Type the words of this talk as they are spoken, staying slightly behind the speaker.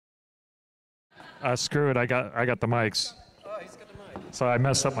Screw it, I got the mics. Oh, he's got the mic. So I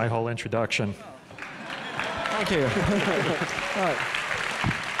messed up my whole introduction. Thank you. All right.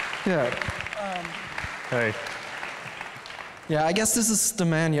 Yeah. Hey. Yeah, I guess this is the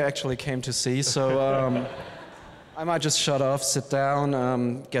man you actually came to see, so I might just shut off, sit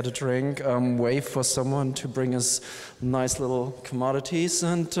down, get a drink, wait for someone to bring us nice little commodities,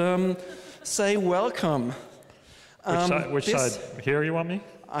 and say welcome. Which side? Here you want me?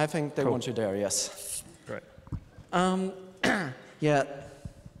 I think they Cool. want you there, yes. Great. Yeah.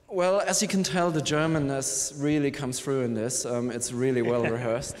 Well, as you can tell, the Germanness really comes through in this. It's really well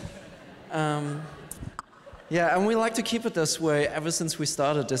rehearsed. Yeah, and we like to keep it this way ever since we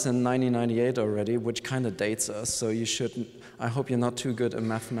started this in 1998 already, which kind of dates us, so you shouldn't, I hope you're not too good at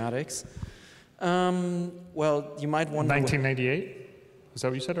mathematics. Well, you might wonder... 1998? Is that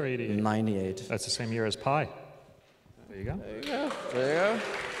what you said, or 88? 98. That's the same year as Pi. There you go. There you go. There you go.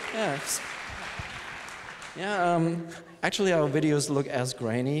 Yeah. Yeah, actually our videos look as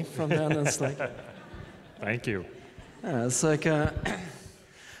grainy from then. It's like... Thank you. Yeah, it's like...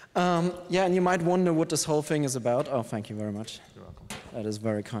 yeah, and you might wonder what this whole thing is about. Oh, thank you very much. You're welcome. That is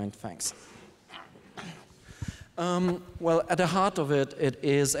very kind, thanks. Well, at the heart of it, it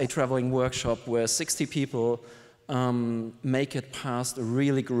is a traveling workshop where 60 people make it past a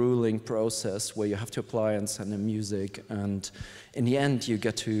really grueling process where you have to apply and send in music, and in the end you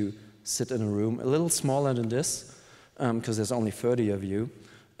get to sit in a room a little smaller than this, because there's only 30 of you,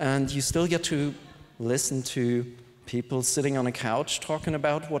 and you still get to listen to people sitting on a couch talking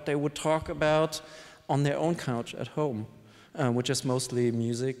about what they would talk about on their own couch at home, which is mostly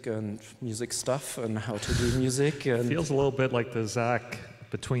music and music stuff and how to do music. And Feels a little bit like the Zach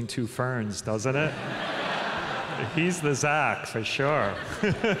between two ferns, doesn't it? He's the Zach, for sure.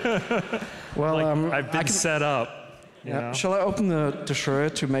 well, like, I've been set up. You know? Shall I open the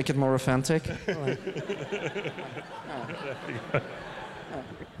shirt to make it more authentic?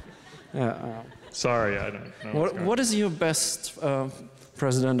 Sorry, I don't know. What is your best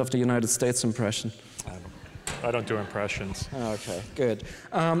President of the United States impression? I don't do impressions. Okay, good.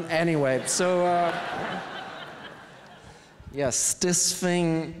 Anyway, so yes, this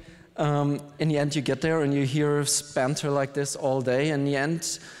thing, in the end you get there and you hear banter like this all day. In the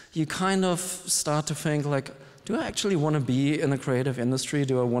end, you kind of start to think like, do I actually want to be in the creative industry?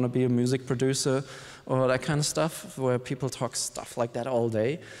 Do I want to be a music producer or that kind of stuff where people talk stuff like that all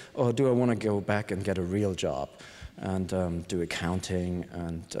day? Or do I want to go back and get a real job and do accounting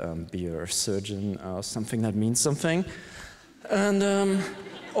and be a surgeon or something that means something? And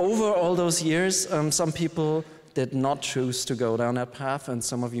over all those years, some people did not choose to go down that path, and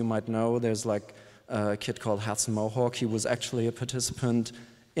some of you might know there's like a kid called Hudson Mohawk. He was actually a participant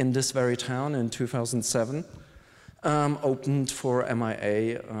in this very town in 2007. Opened for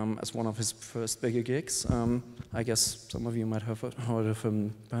MIA as one of his first bigger gigs. I guess some of you might have heard of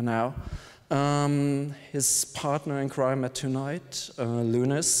him by now. His partner in crime at Tonight,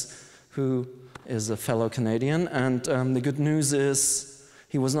 Lunis, who is a fellow Canadian. And the good news is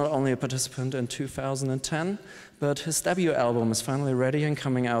he was not only a participant in 2010, but his debut album is finally ready and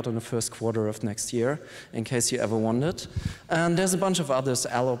coming out in the first quarter of next year, in case you ever wondered. And there's a bunch of others,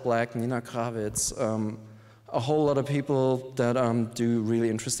 Aloe Black, Nina Kravitz, a whole lot of people that do really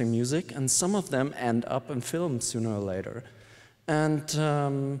interesting music, and some of them end up in films sooner or later. And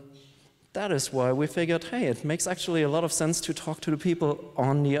that is why we figured, hey, it makes actually a lot of sense to talk to the people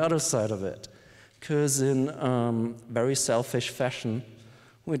on the other side of it. Because in very selfish fashion,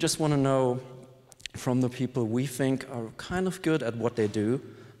 we just want to know from the people we think are kind of good at what they do,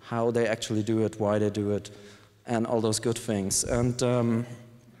 how they actually do it, why they do it, and all those good things. And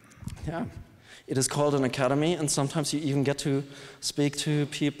yeah. It is called an academy, and sometimes you even get to speak to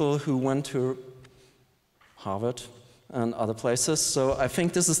people who went to Harvard and other places. So I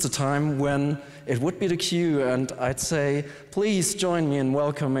think this is the time when it would be the cue, and I'd say, please join me in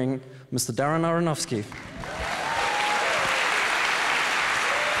welcoming Mr. Darren Aronofsky.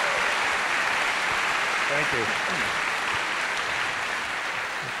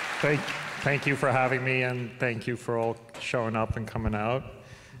 Thank you. Thank you for having me, and thank you for all showing up and coming out.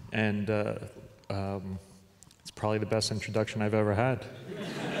 And it's probably the best introduction I've ever had.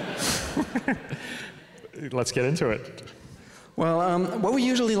 Let's get into it. Well, what we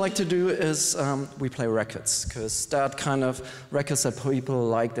usually like to do is we play records, because that kind of records that people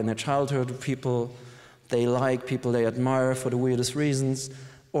liked in their childhood, people they like, people they admire for the weirdest reasons,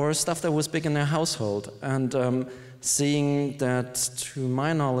 or stuff that was big in their household. And seeing that, to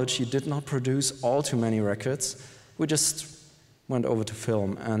my knowledge, you did not produce all too many records, we just went over to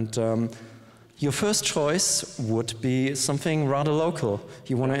film. And your first choice would be something rather local.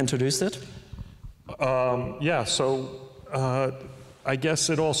 You want to introduce it? Yeah, so I guess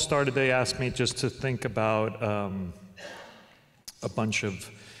it all started, they asked me just to think about a bunch of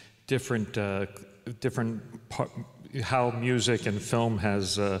different, how music and film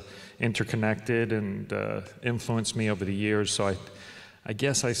has interconnected and influenced me over the years. So I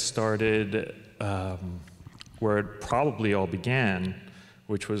guess I started where it probably all began,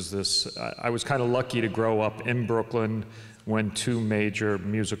 which was this, I was kind of lucky to grow up in Brooklyn when two major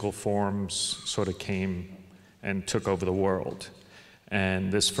musical forms sort of came and took over the world.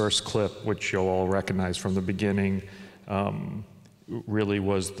 And this first clip, which you'll all recognize from the beginning, really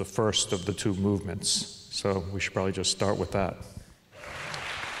was the first of the two movements. So we should probably just start with that.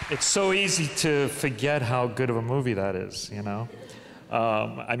 It's so easy to forget how good of a movie that is, you know?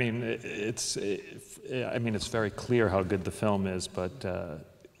 I mean, it's very clear how good the film is, but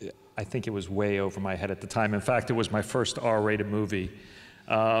I think it was way over my head at the time. In fact, it was my first R-rated movie.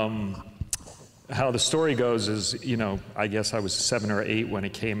 How the story goes is, you know, I guess I was 7 or 8 when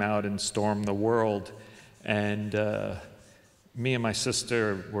it came out and stormed the world, and me and my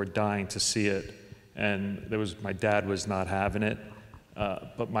sister were dying to see it, and my dad was not having it,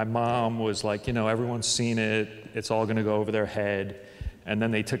 but my mom was like, you know, everyone's seen it, it's all gonna go over their head, and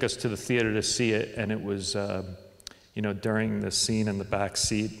then they took us to the theater to see it, and it was, you know, during the scene in the back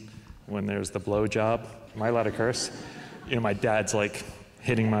seat when there's the blowjob. Am I allowed to curse? You know, my dad's like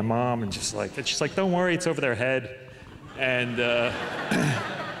hitting my mom, and she's like, don't worry, it's over their head. And the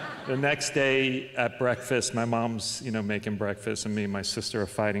next day at breakfast, my mom's, you know, making breakfast, and me and my sister are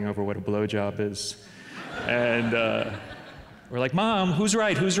fighting over what a blowjob is. And we're like, Mom, who's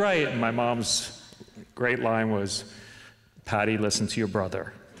right, who's right? And my mom's great line was, Patty, listen to your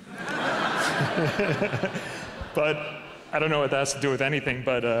brother. But I don't know what that has to do with anything,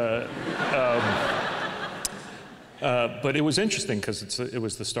 but it was interesting because it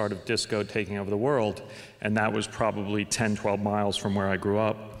was the start of disco taking over the world, and that was probably 10, 12 miles from where I grew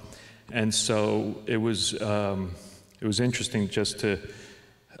up. And so it was interesting just to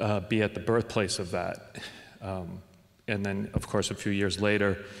be at the birthplace of that. And then, of course, a few years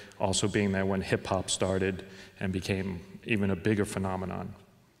later, also being there when hip hop started and became even a bigger phenomenon.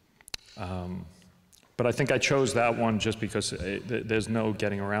 But I think I chose that one just because there's no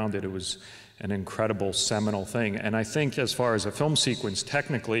getting around it. It was an incredible seminal thing. And I think as far as a film sequence,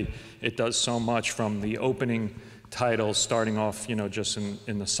 technically, it does so much from the opening title, starting off, you know, just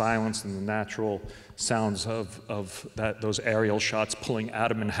in the silence and the natural sounds of those aerial shots pulling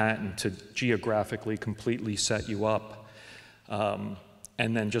out of Manhattan to geographically completely set you up.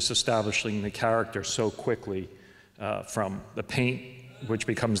 And then just establishing the character so quickly from the paint, which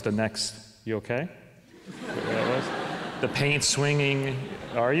becomes the next, you okay? The paint swinging,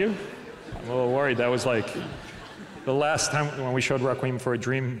 are you? I'm a little worried. That was like, the last time when we showed Requiem for a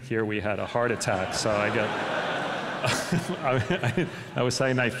Dream here, we had a heart attack, so I got, I was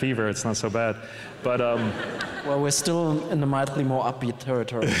saying night fever, it's not so bad. But, well, we're still in the mildly more upbeat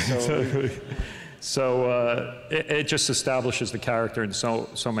territory, so. So it just establishes the character in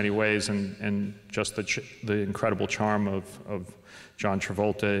so many ways, and just the incredible charm of John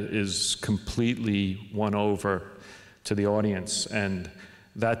Travolta is completely won over to the audience, and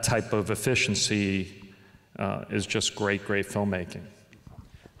that type of efficiency is just great, great filmmaking.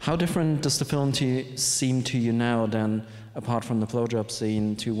 How different does the film seem to you now than, apart from the blowjob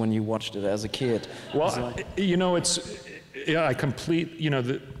scene, to when you watched it as a kid? Well, you know, you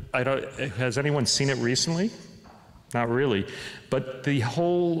know, has anyone seen it recently? Not really. But the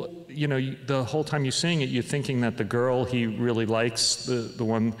whole, you know, the whole time you're seeing it, you're thinking that the girl he really likes, the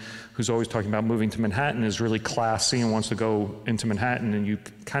one who's always talking about moving to Manhattan, is really classy and wants to go into Manhattan, and you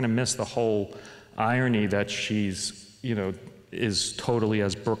kind of miss the whole irony that she's, you know, is totally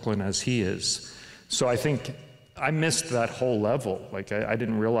as Brooklyn as he is. So I think I missed that whole level. Like, I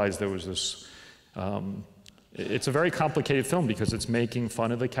didn't realize there was this, it's a very complicated film because it's making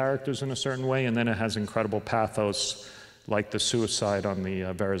fun of the characters in a certain way, and then it has incredible pathos, like the suicide on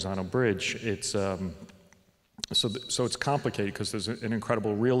the Verrazano Bridge. It's so it's complicated because there's an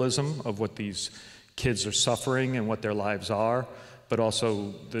incredible realism of what these kids are suffering and what their lives are, but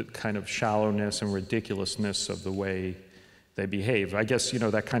also the kind of shallowness and ridiculousness of the way they behave. I guess, you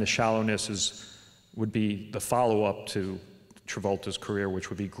know, that kind of shallowness would be the follow-up to Travolta's career, which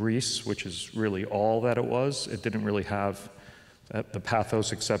would be Grease, which is really all that it was. It didn't really have the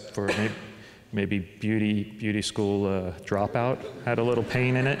pathos except for maybe beauty school dropout had a little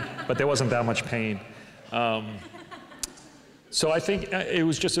pain in it, but there wasn't that much pain. So I think it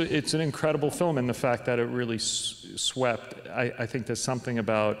was just, it's an incredible film in the fact that it really swept. I think there's something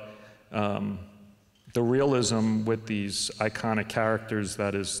about the realism with these iconic characters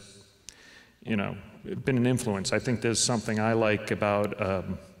that is, you know, been an influence. I think there's something I like about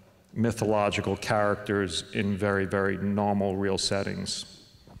mythological characters in very, very normal, real settings.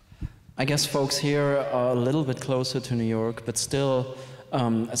 I guess folks here are a little bit closer to New York, but still,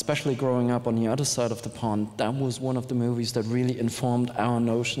 especially growing up on the other side of the pond, that was one of the movies that really informed our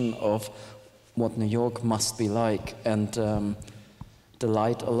notion of what New York must be like, and the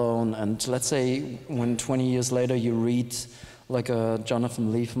light alone. And let's say when 20 years later you read like a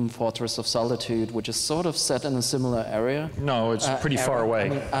Jonathan Lethem Fortress of Solitude, which is sort of set in a similar area. No, it's pretty far away. I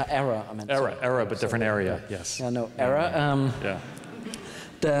mean, era, I meant. Era, but different area, yes. Yeah, no, era. Yeah.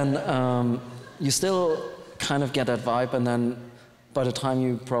 Then you still kind of get that vibe, and then by the time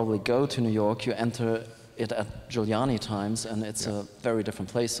you probably go to New York, you enter it at Giuliani times, and it's a very different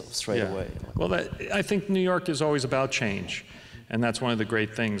place straight away. Well, I think New York is always about change, and that's one of the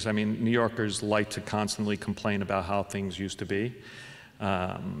great things. I mean, New Yorkers like to constantly complain about how things used to be.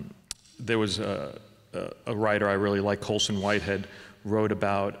 There was a writer I really like, Colson Whitehead, wrote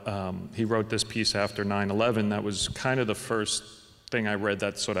about, he wrote this piece after 9/11 that was kind of the first thing I read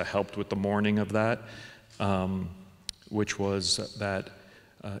that sort of helped with the mourning of that, which was that,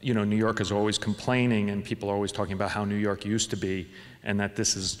 you know, New York is always complaining and people are always talking about how New York used to be, and that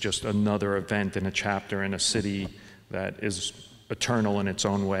this is just another event in a chapter in a city that is eternal in its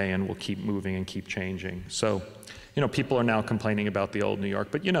own way and will keep moving and keep changing. So, you know, people are now complaining about the old New York,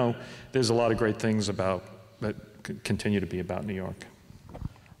 but you know, there's a lot of great things about that continue to be about New York.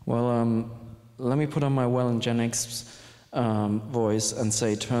 Well, let me put on my Well and Gen X voice and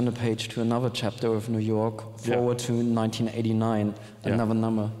say, turn the page to another chapter of New York, forward to 1989, another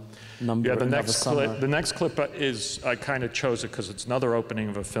number. Yeah, the next clip is, I kind of chose it because it's another opening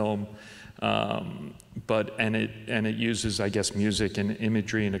of a film, and it uses, I guess, music and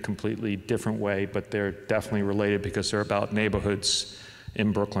imagery in a completely different way, but they're definitely related because they're about neighborhoods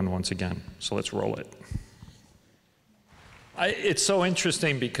in Brooklyn once again. So let's roll it. It's so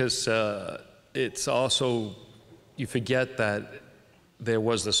interesting because it's also, you forget that there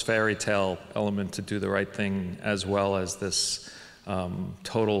was this fairy tale element to Do the Right Thing, as well as this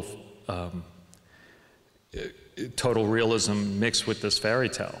total realism mixed with this fairy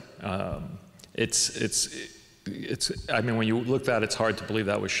tale. I mean, when you looked at it, it's hard to believe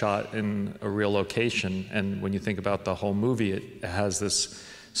that was shot in a real location. And when you think about the whole movie, it has this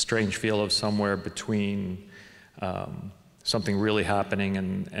strange feel of somewhere between something really happening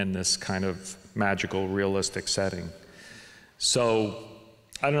and this kind of magical, realistic setting. So,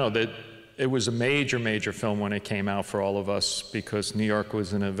 I don't know, that it was a major, major film when it came out for all of us because New York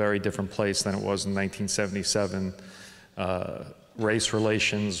was in a very different place than it was in 1977. Race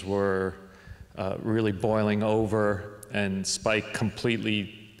relations were really boiling over, and Spike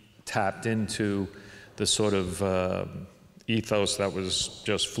completely tapped into the sort of ethos that was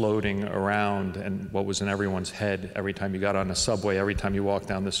just floating around and what was in everyone's head every time you got on a subway, every time you walked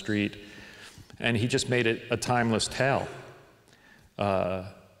down the street. And he just made it a timeless tale.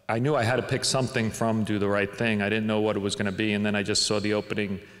 I knew I had to pick something from Do the Right Thing. I didn't know what it was going to be, and then I just saw the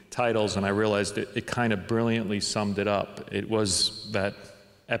opening titles and I realized it kind of brilliantly summed it up. It was that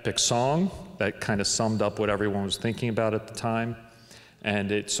epic song that kind of summed up what everyone was thinking about at the time,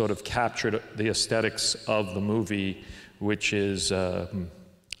 and it sort of captured the aesthetics of the movie, which is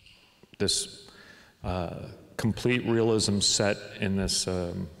this complete realism set in this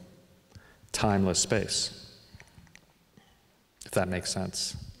timeless space, if that makes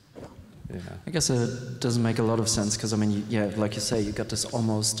sense. Yeah. I guess it doesn't make a lot of sense because, I mean, yeah, like you say, you got this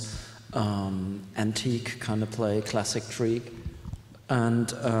almost antique kind of play, classic trick, and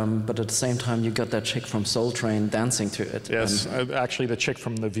but at the same time you got that chick from Soul Train dancing to it. Yes, actually the chick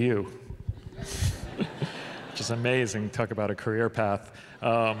from The View, which is amazing. Talk about a career path,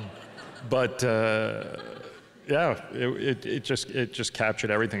 yeah, it just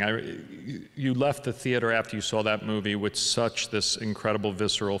captured everything. You left the theater after you saw that movie with such this incredible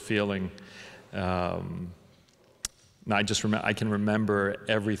visceral feeling. And I can remember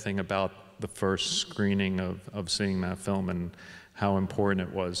everything about the first screening of seeing that film and how important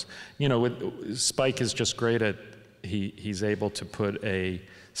it was. You know, Spike is just great at he's able to put a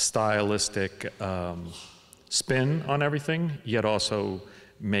stylistic spin on everything, yet also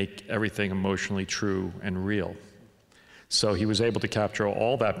make everything emotionally true and real. So he was able to capture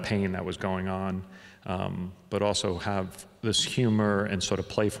all that pain that was going on, but also have this humor and sort of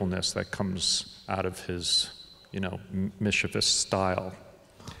playfulness that comes out of his, you know, mischievous style.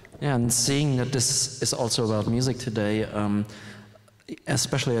 Yeah, and seeing that this is also about music today,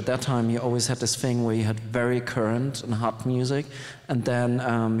 especially at that time, you always had this thing where you had very current and hot music, and then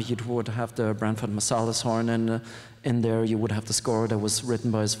you would have the Branford Marsalis horn in there you would have the score that was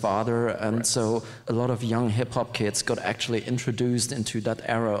written by his father, and so a lot of young hip-hop kids got actually introduced into that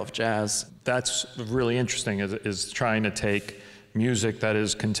era of jazz. That's really interesting, is trying to take music that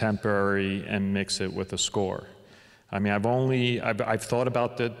is contemporary and mix it with a score. I mean, I've thought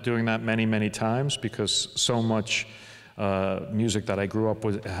about doing that many times, because so much music that I grew up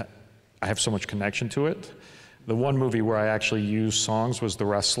with, I have so much connection to it. The one movie where I actually used songs was The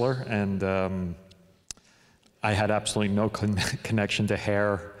Wrestler, and I had absolutely no connection to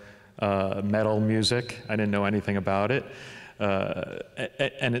hair metal music. I didn't know anything about it.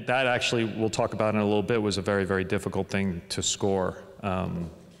 And that actually, we'll talk about in a little bit, was a very difficult thing to score.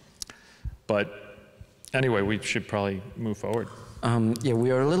 But anyway, we should probably move forward. Yeah,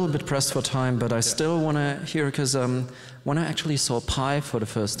 we are a little bit pressed for time, but I still want to hear, because when I actually saw Pi for the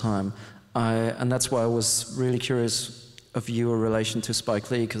first time, and that's why I was really curious of your relation to Spike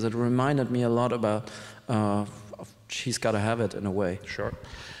Lee, because it reminded me a lot about She's Gotta Have It, in a way. Sure.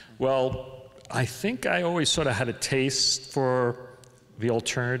 Well, I think I always sort of had a taste for the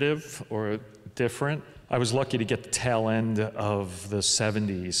alternative or different. I was lucky to get the tail end of the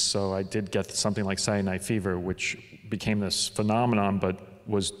 70s, so I did get something like Saturday Night Fever, which became this phenomenon, but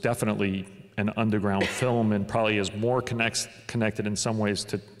was definitely an underground film, and probably is more connected in some ways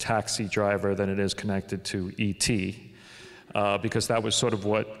to Taxi Driver than it is connected to E.T., because that was sort of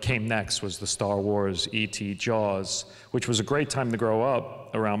what came next, was the Star Wars, E.T., Jaws, which was a great time to grow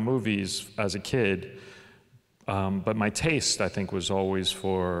up around movies as a kid. But my taste, I think, was always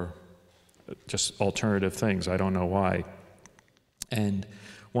for just alternative things. I don't know why. And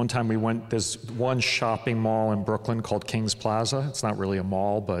one time we went, there's one shopping mall in Brooklyn called King's Plaza. It's not really a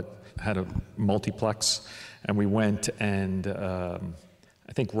mall, but had a multiplex. And we went, and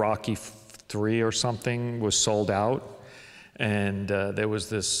I think Rocky III or something was sold out. And there was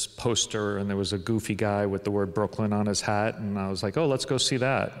this poster, and there was a goofy guy with the word Brooklyn on his hat, and I was like, oh, let's go see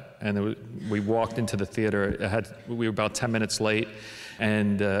that. And we walked into the theater. We were about 10 minutes late,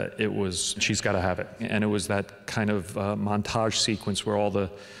 and it was She's Gotta Have It. And it was that kind of montage sequence where all the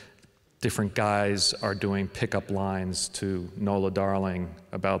different guys are doing pickup lines to Nola Darling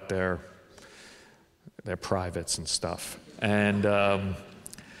about their privates and stuff. And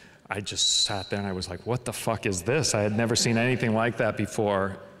I just sat there and I was like, what the fuck is this? I had never seen anything like that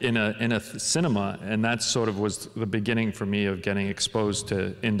before in a cinema, and that sort of was the beginning for me of getting exposed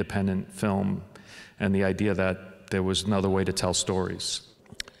to independent film and the idea that there was another way to tell stories.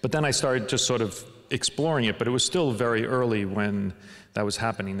 But then I started just sort of exploring it, but it was still very early when that was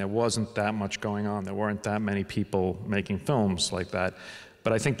happening. There wasn't that much going on. There weren't that many people making films like that.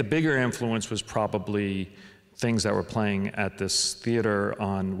 But I think the bigger influence was probably things that were playing at this theater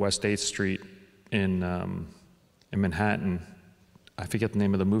on West 8th Street in Manhattan. I forget the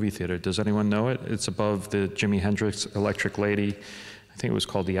name of the movie theater. Does anyone know it? It's above the Jimi Hendrix Electric Lady. I think it was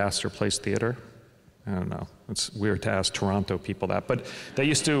called the Astor Place Theater. I don't know. It's weird to ask Toronto people that. But they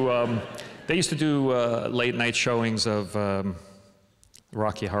used to do late night showings of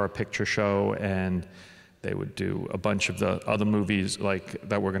Rocky Horror Picture Show, and they would do a bunch of the other movies like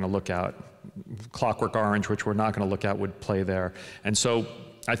that we're going to look at. Clockwork Orange, which we're not going to look at, would play there. And so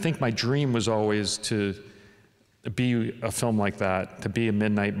I think my dream was always to be a film like that, to be a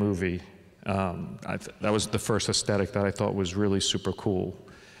midnight movie. That was the first aesthetic that I thought was really super cool.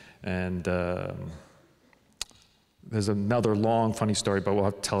 And there's another long, funny story, but we'll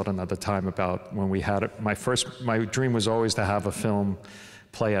have to tell it another time, about when we had it. My dream was always to have a film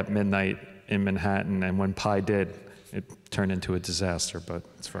play at midnight in Manhattan, and when Pi did, it turned into a disaster, but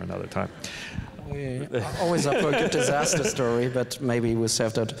it's for another time. Always up for a good disaster story, but maybe we'll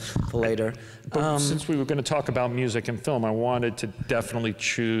save that for later. But since we were going to talk about music and film, I wanted to definitely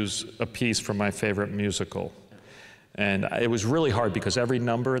choose a piece from my favorite musical. And it was really hard because every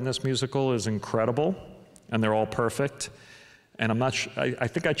number in this musical is incredible, and they're all perfect. And I'm not sure, I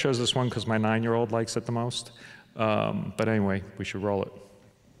think I chose this one because my 9-year-old likes it the most. But anyway, we should roll it.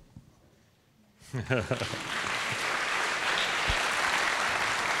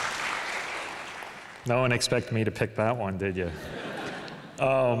 No one expected me to pick that one, did you?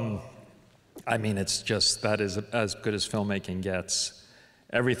 I mean, it's just, that is as good as filmmaking gets.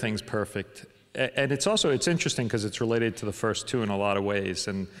 Everything's perfect. And it's interesting because it's related to the first two in a lot of ways.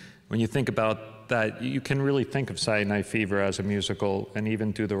 And when you think about that, you can really think of Saturday Night Fever as a musical, and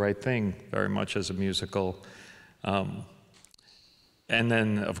even Do the Right Thing very much as a musical. And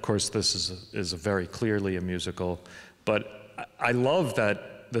then, of course, this is very clearly a musical. But I love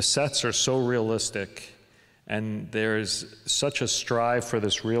that the sets are so realistic, and there's such a strive for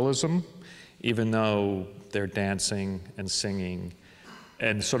this realism, even though they're dancing and singing.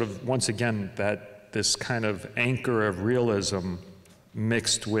 And sort of, once again, that this kind of anchor of realism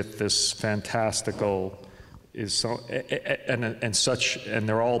mixed with this fantastical is so, and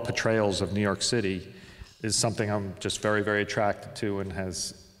they're all portrayals of New York City, is something I'm just very, very attracted to and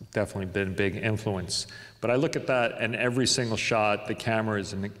has definitely been a big influence. But I look at that, and every single shot, the camera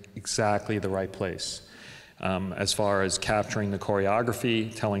is in exactly the right place. As far as capturing the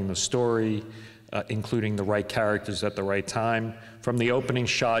choreography, telling the story, including the right characters at the right time. From the opening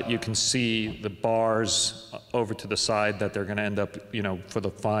shot, you can see the bars over to the side that they're going to end up, you know, for the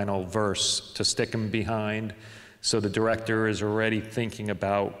final verse to stick them behind. So the director is already thinking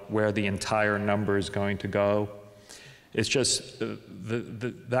about where the entire number is going to go. It's just,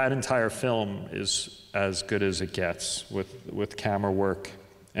 that entire film is as good as it gets with camera work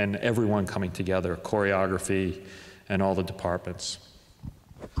and everyone coming together, choreography and all the departments.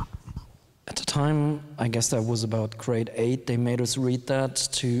 At the time, I guess that was about grade 8, they made us read that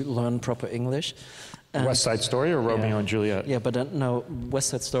to learn proper English. And West Side Story or Romeo and Juliet? Yeah, but no, West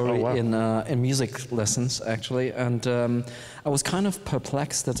Side Story in music lessons, actually. And I was kind of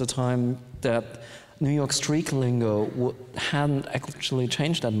perplexed at the time that New York street lingo hadn't actually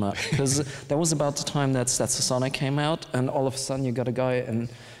changed that much. Because that was about the time that Sonic came out, and all of a sudden you got a guy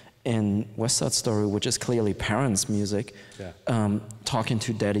in West Side Story, which is clearly parents' music, talking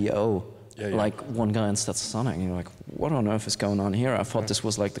to Daddy O. Like one guy in Sonic, and you're like, what on earth is going on here? I thought this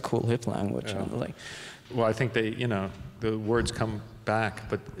was like the cool hip language. And like, well, I think they, you know, the words come back,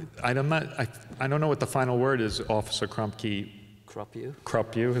 but I don't know what the final word is. Officer Krupke. Krupp-you?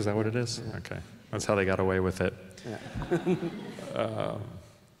 Krupp-you, is that what it is? Yeah. Okay, that's how they got away with it.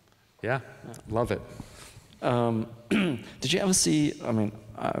 Yeah, love it. Did you ever see, I mean,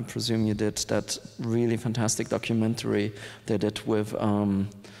 I presume you did, that really fantastic documentary they did with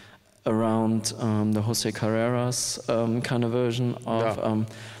around the Jose Carreras kind of version of,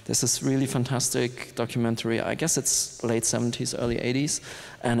 there's this really fantastic documentary, I guess it's late 70s, early 80s,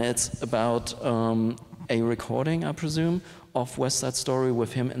 and it's about a recording, I presume, of West Side Story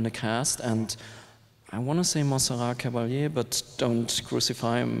with him in the cast, and I want to say Montserrat Caballé, but don't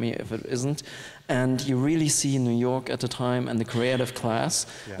crucify me if it isn't. And you really see New York at the time and the creative class.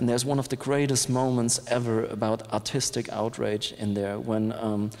 Yeah. And there's one of the greatest moments ever about artistic outrage in there when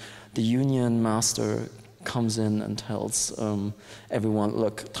the union master comes in and tells everyone,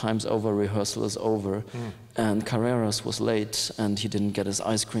 look, time's over, rehearsal is over. And Carreras was late and he didn't get his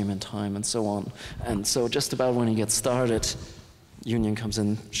ice cream in time and so on. And so just about when he gets started, union comes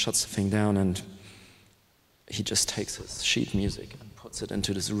in, shuts the thing down, and he just takes his sheet music and puts it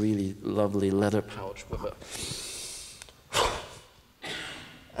into this really lovely leather pouch with a...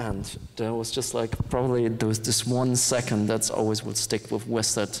 And there was just like, probably there was this 1 second that's always would stick with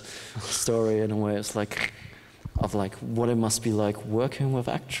West Side Story in a way. It's like, of like what it must be like working with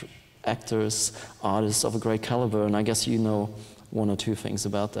actors, artists of a great caliber, and I guess you know 1 or 2 things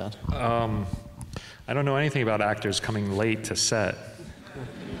about that. I don't know anything about actors coming late to set.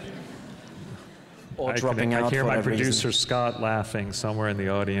 Or dropping out. I hear for my that producer reason. Scott laughing somewhere in the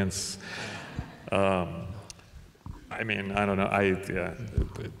audience. I mean, I don't know.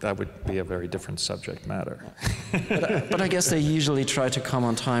 That would be a very different subject matter. But I guess they usually try to come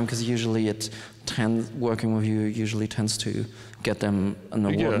on time because usually working with you usually tends to get them an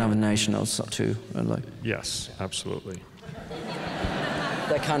award nomination or so too. And like. Yes, absolutely.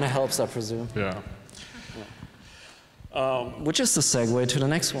 That kind of helps, I presume. Yeah. Which is the segue to the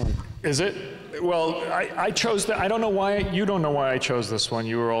next one. Is it? Well, I chose that. I don't know why. You don't know why I chose this one.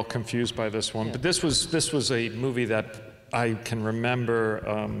 You were all confused by this one. Yeah. But this was a movie that I can remember.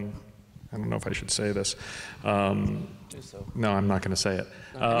 I don't know if I should say this. Do so. No, I'm not going to say it.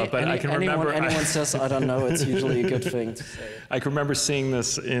 But I can remember. Anyone says I don't know, it's usually a good thing to say. I can remember seeing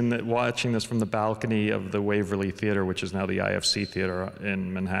this watching this from the balcony of the Waverly Theater, which is now the IFC Theater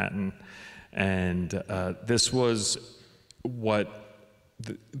in Manhattan, and this was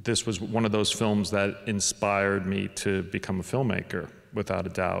this was one of those films that inspired me to become a filmmaker, without a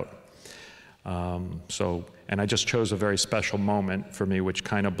doubt. And I just chose a very special moment for me, which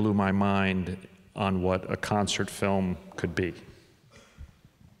kind of blew my mind on what a concert film could be.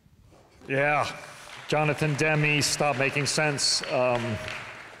 Yeah, Jonathan Demme, Stop Making Sense. I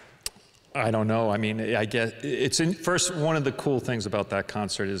don't know. I mean, I guess first, one of the cool things about that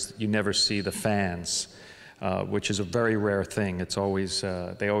concert is you never see the fans. Which is a very rare thing. It's always,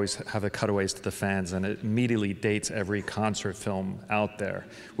 they always have the cutaways to the fans, and it immediately dates every concert film out there,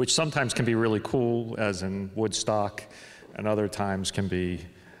 which sometimes can be really cool, as in Woodstock, and other times can be,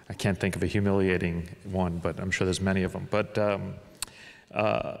 I can't think of a humiliating one, but I'm sure there's many of them. But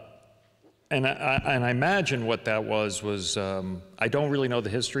I imagine what that was I don't really know the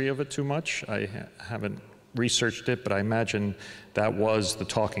history of it too much. I haven't researched it, but I imagine that was the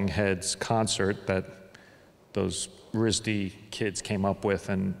Talking Heads concert that those RISD kids came up with,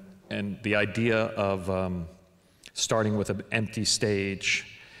 and the idea of starting with an empty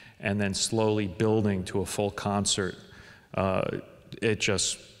stage and then slowly building to a full concert, it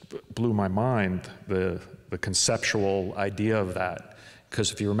just blew my mind, the conceptual idea of that.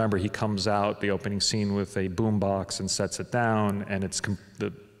 Because if you remember, he comes out the opening scene with a boombox and sets it down, and it's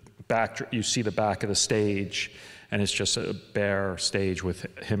the back. You see the back of the stage, and it's just a bare stage with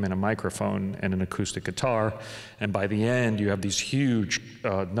him and a microphone and an acoustic guitar. And by the end, you have these huge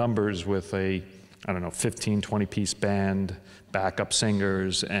numbers with a, I don't know, 15, 20-piece band, backup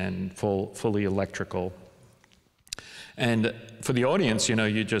singers, and fully electrical. And for the audience, you know,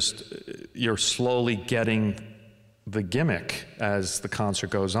 you're slowly getting the gimmick as the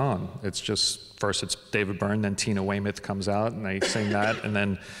concert goes on. It's just, first it's David Byrne, then Tina Weymouth comes out, and they sing that, and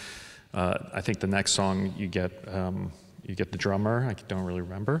then I think the next song you get the drummer. I don't really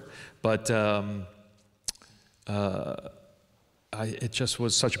remember, but it just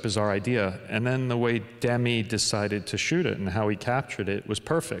was such a bizarre idea. And then the way Demi decided to shoot it and how he captured it was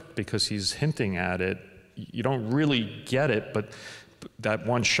perfect, because he's hinting at it. You don't really get it, but that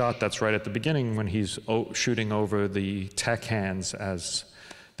one shot that's right at the beginning when he's shooting over the tech hands as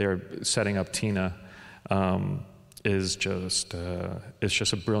they're setting up Tina is just it's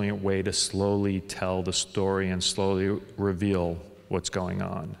just a brilliant way to slowly tell the story and slowly reveal what's going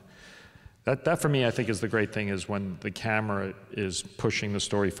on. That for me, I think, is the great thing, is when the camera is pushing the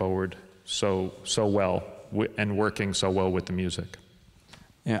story forward so well and working so well with the music.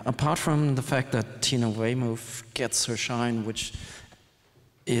 Yeah, apart from the fact that Tina Weymouth gets her shine, which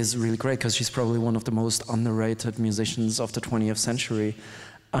is really great because she's probably one of the most underrated musicians of the 20th century,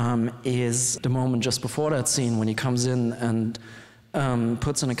 is the moment just before that scene when he comes in and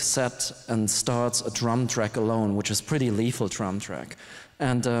puts in a cassette and starts a drum track alone, which is a pretty lethal drum track.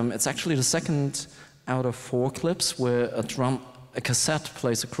 And it's actually the second out of 4 clips where a cassette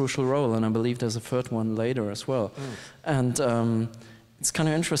plays a crucial role, and I believe there's a third one later as well. And it's kind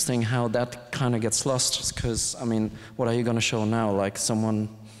of interesting how that kind of gets lost, because, I mean, what are you going to show now? Like someone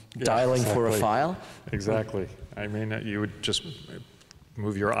dialing for a file? Exactly. I mean, you would just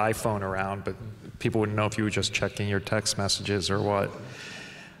move your iPhone around, but people wouldn't know if you were just checking your text messages or what.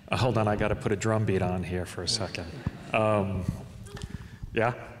 Hold on, I got to put a drum beat on here for a second.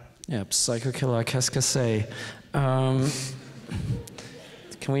 Yeah? Yeah, Psycho Killer, qu'est-ce que c'est? Can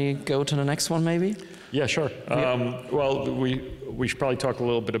we go to the next one, maybe? Yeah, sure. Well, we should probably talk a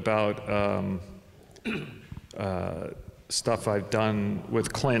little bit about stuff I've done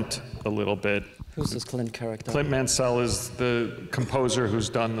with Clint a little bit. Who's this Clint character? Clint Mansell is the composer who's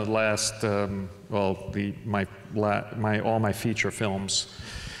done the last, all my feature films.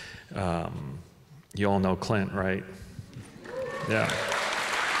 You all know Clint, right? Yeah.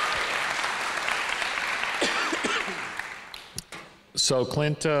 So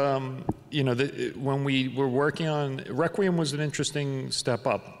Clint, you know, when we were working on Requiem was an interesting step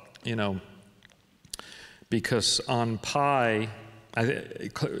up, you know, because on Pi,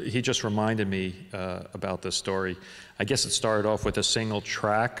 he just reminded me about this story. I guess it started off with a single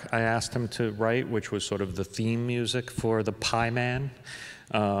track I asked him to write, which was sort of the theme music for the Pi Man,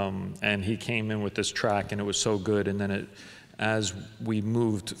 and he came in with this track, and it was so good. And then as we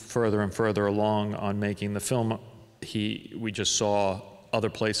moved further and further along on making the film, we just saw other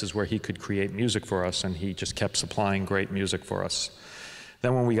places where he could create music for us, and he just kept supplying great music for us.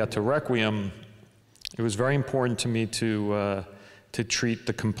 Then when we got to Requiem, it was very important to me to treat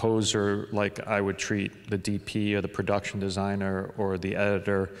the composer like I would treat the DP or the production designer or the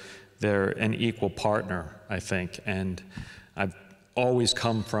editor. They're an equal partner, I think, and I've always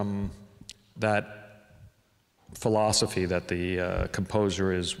come from that philosophy that the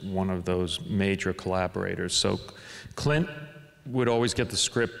composer is one of those major collaborators. So Clint would always get the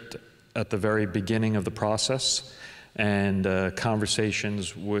script at the very beginning of the process, and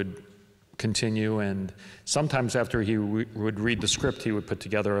conversations would continue, and sometimes after he would read the script, he would put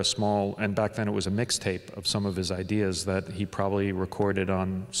together a small, and back then it was a mixtape of some of his ideas that he probably recorded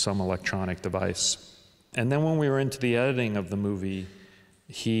on some electronic device. And then when we were into the editing of the movie,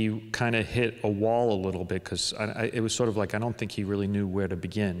 he kind of hit a wall a little bit, because it was sort of like, I don't think he really knew where to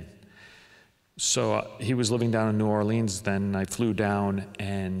begin. So he was living down in New Orleans then. I flew down,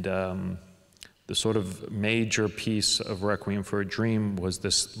 and the sort of major piece of Requiem for a Dream was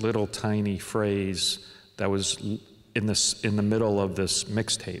this little tiny phrase that was in the middle of this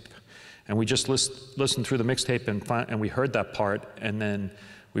mixtape. And we just listened through the mixtape, and we heard that part, and then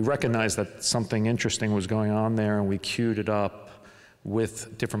we recognized that something interesting was going on there, and we queued it up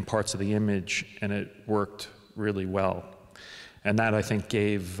with different parts of the image, and it worked really well. And that, I think,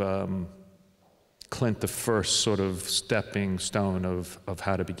 gave Clint the first sort of stepping stone of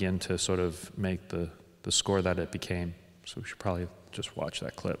how to begin to sort of make the score that it became. So we should probably just watch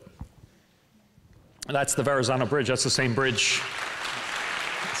that clip. And that's the Verrazano Bridge. That's the same bridge.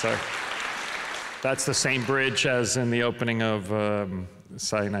 Sorry. That's the same bridge as in the opening of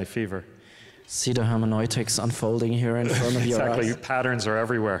Saturday Night Fever. See the hermeneutics unfolding here in front of your eyes. Exactly. Patterns are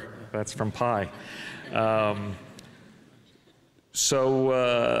everywhere. That's from Pi.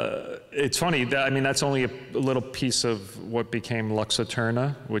 So it's funny, I mean, that's only a little piece of what became Lux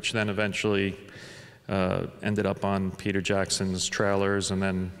Eterna, which then eventually ended up on Peter Jackson's trailers, and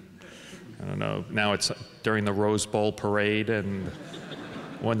then, I don't know, now it's during the Rose Bowl parade and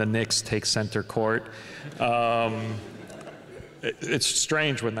when the Knicks take center court. It's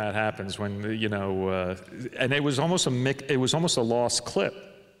strange when that happens, when, you know, and it was almost a lost clip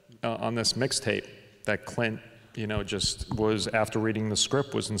on this mixtape that Clint, you know, just was, after reading the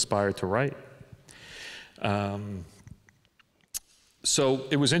script, was inspired to write. So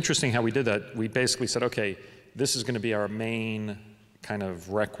it was interesting how we did that. We basically said, okay, this is going to be our main kind of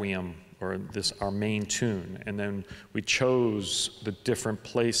requiem, or our main tune. And then we chose the different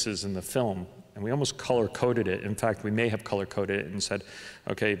places in the film, and we almost color-coded it. In fact, we may have color-coded it and said,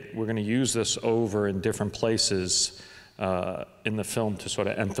 okay, we're going to use this over in different places in the film to sort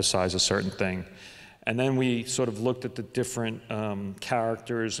of emphasize a certain thing. And then we sort of looked at the different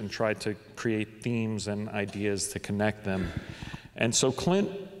characters and tried to create themes and ideas to connect them. And so Clint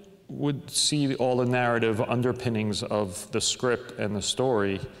would see all the narrative underpinnings of the script and the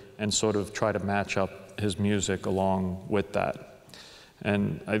story and sort of try to match up his music along with that.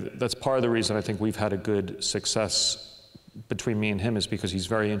 And that's part of the reason I think we've had a good success between me and him, is because he's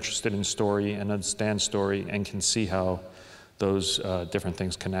very interested in story and understands story and can see how those different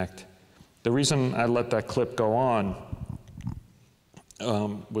things connect. The reason I let that clip go on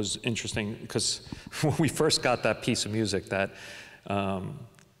was interesting, because when we first got that piece of music, that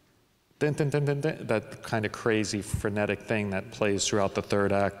that kind of crazy frenetic thing that plays throughout the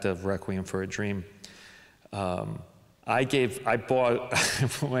third act of Requiem for a Dream, I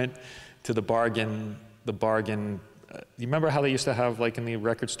went to the bargain, you remember how they used to have, like in the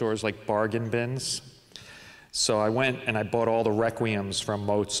record stores, like bargain bins? So I went and I bought all the requiems from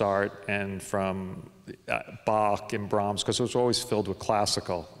Mozart and from Bach and Brahms, because it was always filled with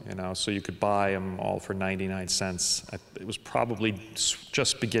classical, you know, so you could buy them all for 99 cents. It was probably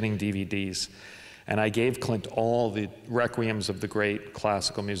just beginning DVDs. And I gave Clint all the requiems of the great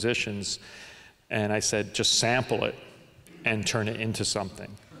classical musicians, and I said, just sample it and turn it into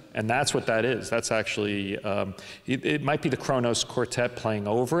something. And that's what that is. That's actually, it might be the Kronos Quartet playing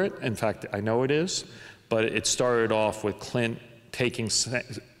over it. In fact, I know it is. But it started off with Clint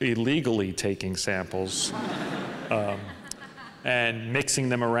illegally taking samples and mixing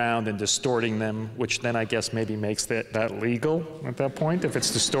them around and distorting them, which then I guess maybe makes that legal at that point, if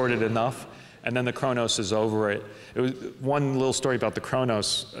it's distorted enough. And then the Kronos is over it. It was one little story about the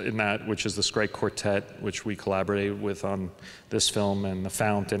Kronos in that, which is this great quartet, which we collaborated with on this film and the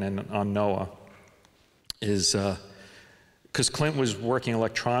Fountain and on Noah, is because Clint was working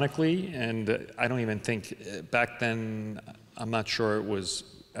electronically, and I don't even think, back then, I'm not sure it was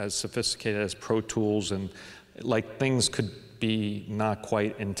as sophisticated as Pro Tools, and like things could be not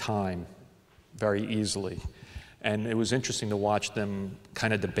quite in time very easily. And it was interesting to watch them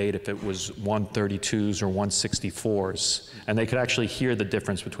kind of debate if it was 132s or 164s. And they could actually hear the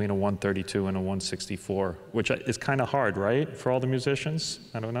difference between a 132 and a 164, which is kind of hard, right, for all the musicians?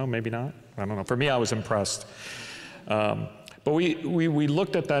 I don't know, maybe not. I don't know. For me, I was impressed. But we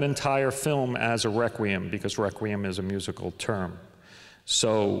looked at that entire film as a requiem, because requiem is a musical term.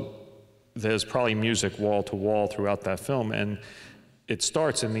 So there's probably music wall to wall throughout that film. And it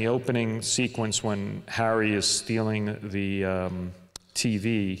starts in the opening sequence when Harry is stealing the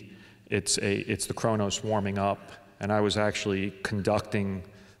TV. It's the Kronos warming up. And I was actually conducting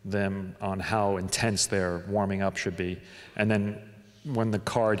them on how intense their warming up should be. And then when the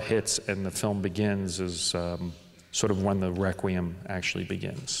card hits and the film begins is sort of when the requiem actually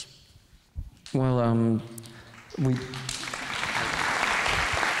begins. Well,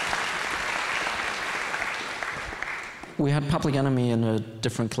 we had Public Enemy in a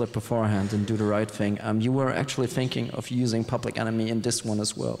different clip beforehand in Do the Right Thing. You were actually thinking of using Public Enemy in this one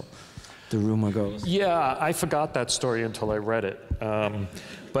as well, the rumor goes. Yeah, I forgot that story until I read it.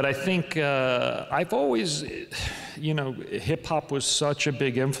 But I think I've always, you know, hip hop was such a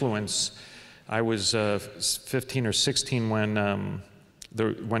big influence. I was 15 or 16 when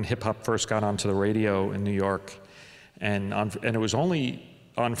when hip hop first got onto the radio in New York, and it was only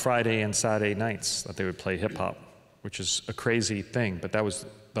on Friday and Saturday nights that they would play hip hop, which is a crazy thing, but that was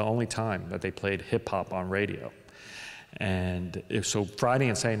the only time that they played hip hop on radio. And so Friday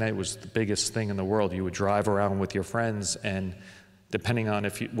and Saturday night was the biggest thing in the world. You would drive around with your friends, and depending on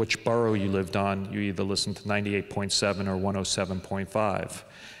which borough you lived on, you either listened to 98.7 or 107.5.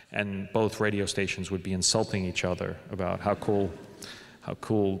 And both radio stations would be insulting each other about how cool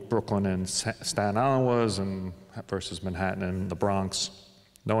Brooklyn and Staten Island was and versus Manhattan and the Bronx.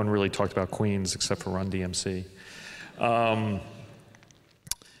 No one really talked about Queens except for Run DMC.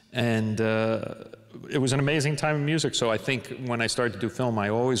 It was an amazing time in music. So I think when I started to do film, I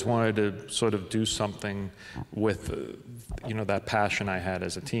always wanted to sort of do something with, that passion I had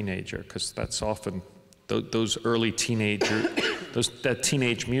as a teenager, because that's often those early that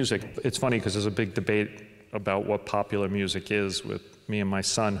teenage music. It's funny because there's a big debate about what popular music is with me and my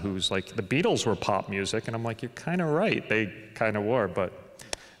son, who's like, the Beatles were pop music, and I'm like, you're kind of right, they kind of were, but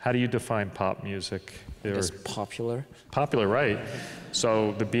how do you define pop music? It's popular. Popular, right?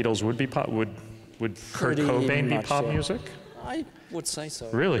 So the Beatles would be pop. Would Kurt Cobain be pop music? I would say so.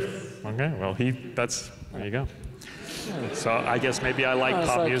 Really? Okay. Well, there you go. So I guess maybe I like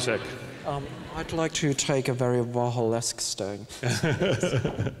pop music. I'd like to take a very Warhol-esque stone.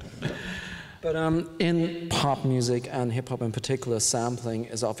 But in pop music and hip-hop in particular, sampling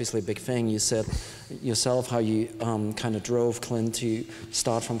is obviously a big thing. You said yourself how you kind of drove Clint to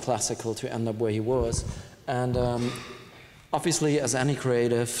start from classical to end up where he was. And obviously, as any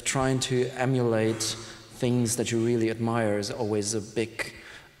creative, trying to emulate things that you really admire is always a big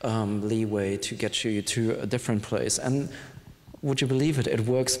leeway to get you to a different place. And would you believe it, it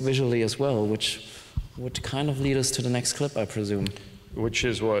works visually as well, which would kind of lead us to the next clip, I presume. Which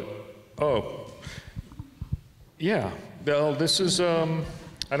is what? Oh, yeah. Well, this is,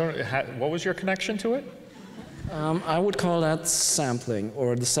 what was your connection to it? I would call that sampling,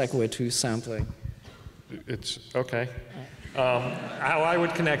 or the segue to sampling. It's, okay. How I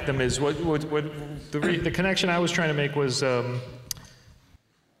would connect them is, the connection I was trying to make was,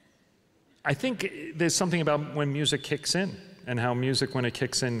 I think there's something about when music kicks in, and how music, when it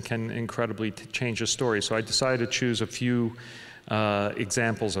kicks in, can incredibly change a story. So I decided to choose a few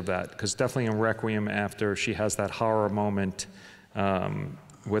examples of that, because definitely in Requiem, after she has that horror moment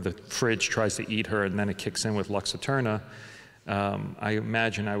where the fridge tries to eat her and then it kicks in with Lux Eterna, I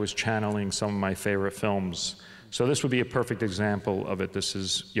imagine I was channeling some of my favorite films. So this would be a perfect example of it. This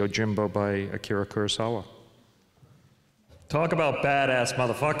is Yojimbo by Akira Kurosawa. Talk about badass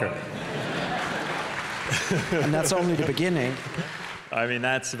motherfucker. And that's only the beginning. I mean,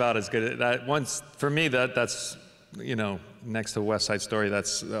 that's about as good. For me, that's next to West Side Story,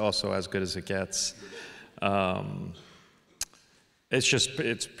 that's also as good as it gets.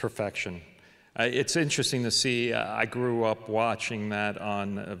 It's perfection. It's interesting to see. I grew up watching that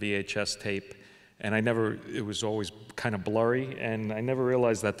on a VHS tape, and it was always kind of blurry, and I never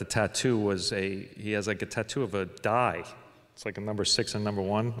realized that the tattoo was he has like a tattoo of a die. It's like a number 6 and number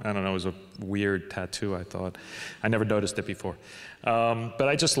 1. I don't know, it was a weird tattoo, I thought. I never noticed it before. But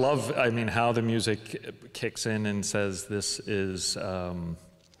I just love, how the music kicks in and says this is,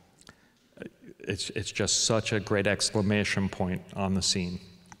 it's just such a great exclamation point on the scene.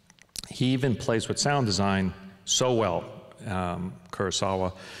 He even plays with sound design so well,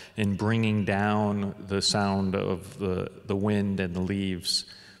 Kurosawa, in bringing down the sound of the wind and the leaves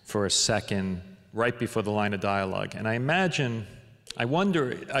for a second right before the line of dialogue. And I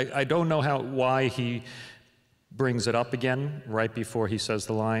wonder, I don't know why he brings it up again right before he says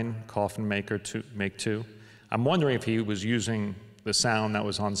the line, coffin maker to make 2. I'm wondering if he was using the sound that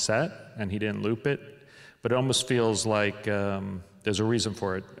was on set and he didn't loop it, but it almost feels like there's a reason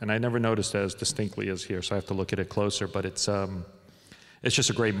for it. And I never noticed it as distinctly as here, so I have to look at it closer, but it's just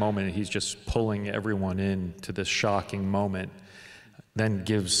a great moment. He's just pulling everyone in to this shocking moment, then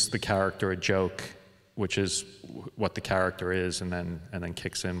gives the character a joke, which is what the character is, and then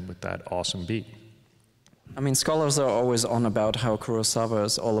kicks in with that awesome beat. Scholars are always on about how Kurosawa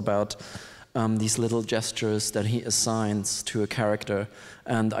is all about these little gestures that he assigns to a character,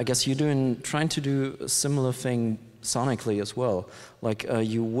 and I guess you're trying to do a similar thing sonically as well. Like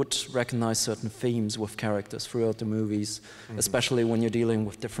you would recognize certain themes with characters throughout the movies, especially when you're dealing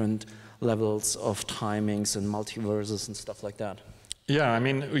with different levels of timings and multiverses and stuff like that. Yeah,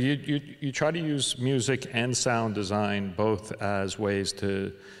 you try to use music and sound design both as ways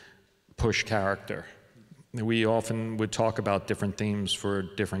to push character. We often would talk about different themes for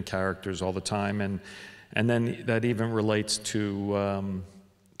different characters all the time, and then that even relates to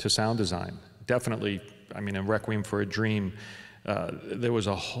sound design. Definitely, in Requiem for a Dream, there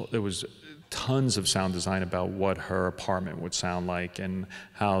was tons of sound design about what her apartment would sound like and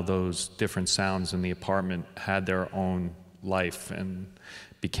how those different sounds in the apartment had their own life and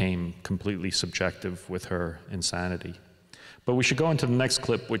became completely subjective with her insanity. But we should go into the next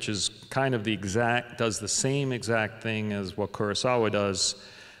clip, which is kind of does the same exact thing as what Kurosawa does.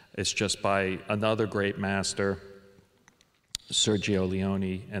 It's just by another great master, Sergio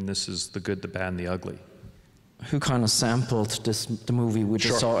Leone, and this is The Good, the Bad, and the Ugly. Who kind of sampled the movie we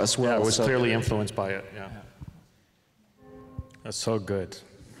just saw as well. Yeah, it was clearly influenced by it, yeah. That's so good.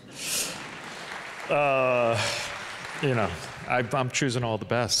 You know, I'm choosing all the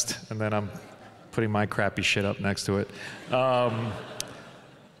best, and then I'm putting my crappy shit up next to it.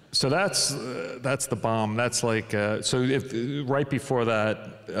 So that's the bomb. That's like, so right before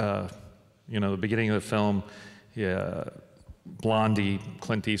that, you know, the beginning of the film, yeah, Blondie,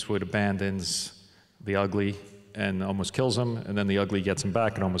 Clint Eastwood abandons the Ugly and almost kills him, and then the Ugly gets him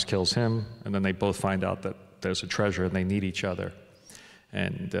back and almost kills him, and then they both find out that there's a treasure and they need each other,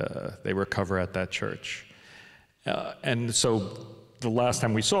 and they recover at that church. And so the last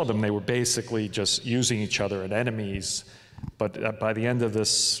time we saw them, they were basically just using each other and enemies, but by the end of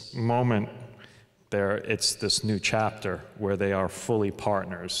this moment, it's this new chapter where they are fully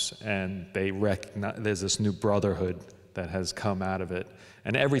partners, and they recognize there's this new brotherhood that has come out of it,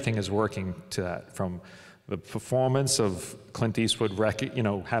 and everything is working to that, from the performance of Clint Eastwood, you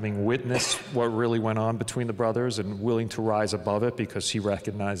know, having witnessed what really went on between the brothers and willing to rise above it because he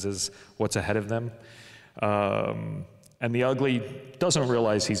recognizes what's ahead of them. And the Ugly doesn't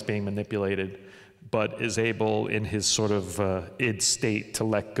realize he's being manipulated, but is able, in his sort of id state, to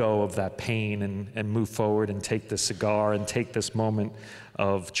let go of that pain and move forward and take the cigar and take this moment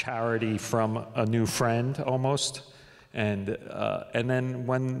of charity from a new friend, almost. And then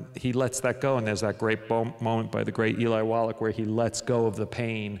when he lets that go, and there's that great moment by the great Eli Wallach where he lets go of the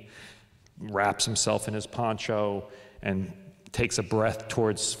pain, wraps himself in his poncho, and takes a breath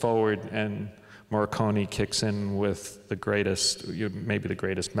towards forward, and Morricone kicks in with the greatest, maybe the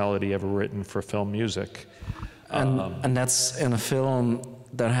greatest melody ever written for film music. And that's in a film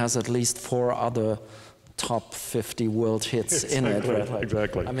that has at least 4 other top 50 world hits in it, right? Like,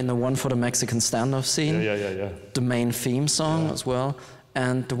 exactly. I mean, the one for the Mexican standoff scene, yeah. The main theme song as well,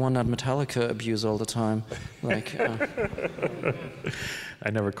 and the one that Metallica abuse all the time. Like, I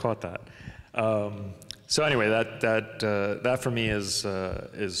never caught that. So anyway, that for me is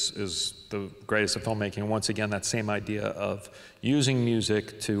the greatest of filmmaking. And once again, that same idea of using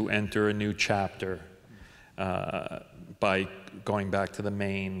music to enter a new chapter by going back to the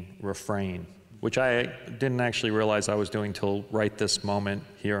main refrain, which I didn't actually realize I was doing till right this moment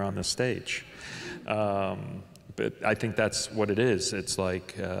here on the stage. But I think that's what it is. It's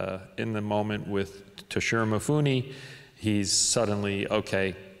like in the moment with Toshiro Mifune, he's suddenly,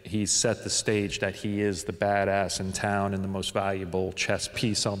 okay, he's set the stage that he is the badass in town and the most valuable chess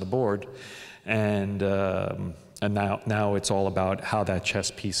piece on the board. And now it's all about how that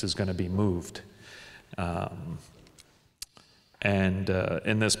chess piece is going to be moved. And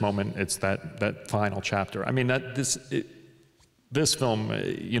in this moment, it's that final chapter. I mean, this film,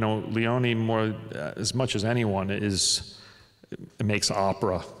 you know, Leone, more as much as anyone, it makes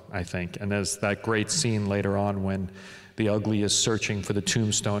opera, I think. And there's that great scene later on when the Ugly is searching for the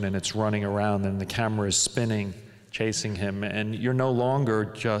tombstone and it's running around and the camera is spinning, chasing him, and you're no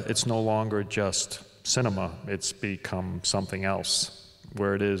longer it's no longer just cinema. It's become something else,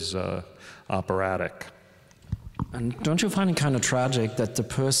 where it is operatic. and don't you find it kind of tragic that the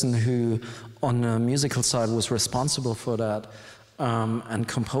person who, on the musical side, was responsible for that and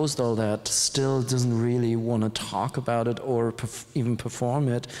composed all that still doesn't really want to talk about it or even perform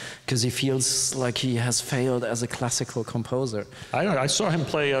it because he feels like he has failed as a classical composer? I saw him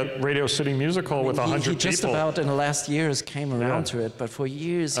play a Radio City Music Hall with 100 people. He just about in the last years came around to it, but for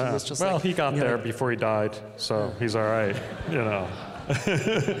years he was just well, like... he got there before he died, so he's all right, you know.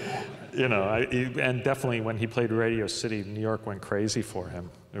 You know, and definitely when he played Radio City, New York went crazy for him.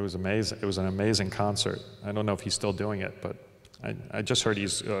 It was amazing. It was an amazing concert. I don't know if he's still doing it, but I just heard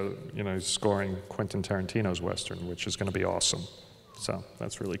he's, you know, he's scoring Quentin Tarantino's Western, which is going to be awesome. So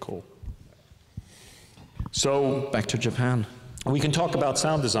that's really cool. So back to Japan. We can talk about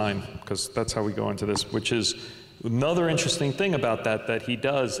sound design, because that's how we go into this, which is another interesting thing about that he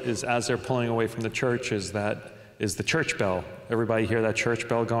does is as they're pulling away from the church is the church bell. Everybody hear that church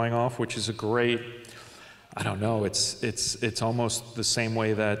bell going off, which is a great, I don't know, it's almost the same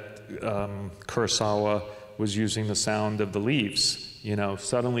way that Kurosawa was using the sound of the leaves. You know,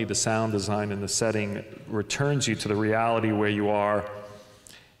 suddenly the sound design and the setting returns you to the reality where you are.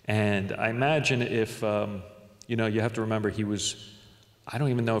 And I imagine if, you you know, you have to remember he was, I don't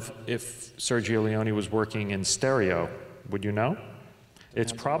even know if Sergio Leone was working in stereo. Would you know?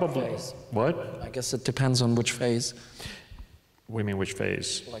 It's probably, what? I guess it depends on which phase. What do you mean, which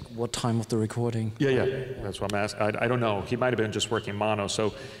phase? Like what time of the recording? Yeah, that's what I'm asking. I don't know. He might have been just working mono,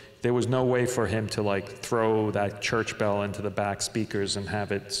 so there was no way for him to like throw that church bell into the back speakers and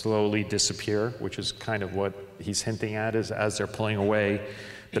have it slowly disappear, which is kind of what he's hinting at, is as they're pulling away,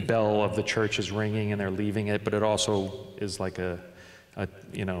 the bell of the church is ringing and they're leaving it, but it also is like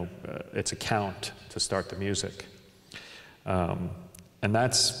it's a count to start the music. And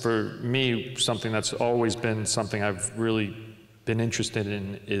that's, for me, something that's always been something I've really been interested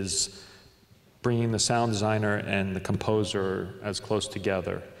in, is bringing the sound designer and the composer as close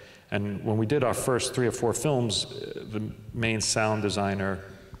together. And when we did our first 3 or 4 films, the main sound designer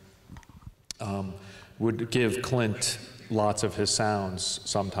would give Clint lots of his sounds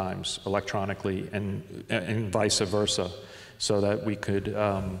sometimes electronically, and vice versa, so that we could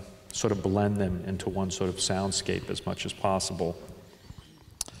sort of blend them into one sort of soundscape as much as possible.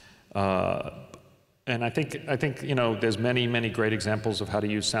 And I think you know, there's many great examples of how to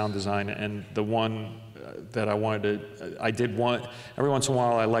use sound design, and the one that I did want, every once in a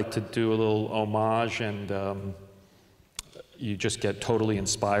while I like to do a little homage, and you just get totally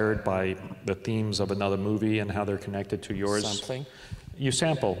inspired by the themes of another movie and how they're connected to yours. Sampling? You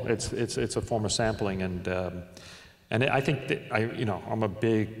sample. It's a form of sampling, and I think that I'm a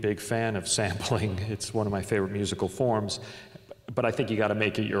big fan of sampling. It's one of my favorite musical forms, but I think you got to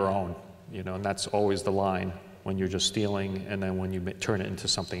make it your own, you know, and that's always the line when you're just stealing, and then when you turn it into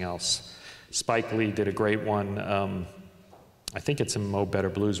something else. Spike Lee did a great one. I think it's in Mo Better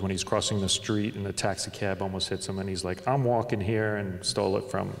Blues, when he's crossing the street and the taxi cab almost hits him, and he's like, "I'm walking here," and stole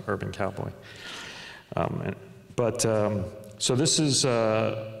it from Urban Cowboy. So this is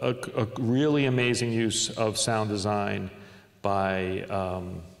a really amazing use of sound design by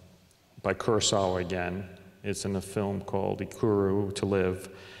Kurosawa again. It's in a film called Ikuru, To Live,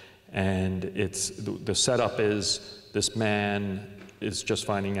 and the setup is this man is just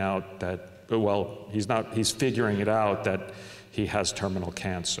finding out that, well, he's figuring it out that he has terminal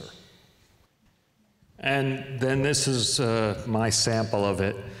cancer. And then this is my sample of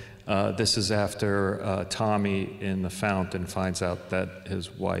it. This is after Tommy in the Fountain finds out that his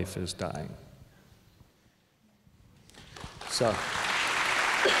wife is dying. So.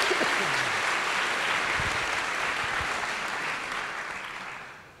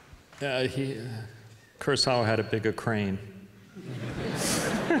 Kurosawa had a bigger crane.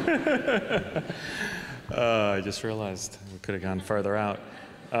 I just realized we could have gone further out.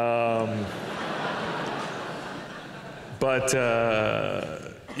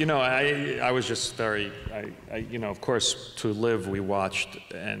 You know, I was just very, you know, of course, To Live we watched,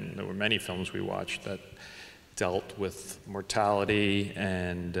 and there were many films we watched that dealt with mortality,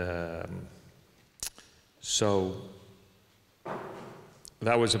 and so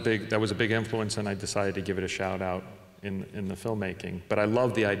that was a big influence, and I decided to give it a shout out in the filmmaking. But I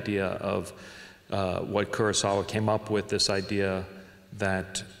love the idea of what Kurosawa came up with, this idea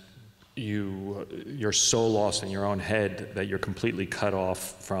that you're so lost in your own head that you're completely cut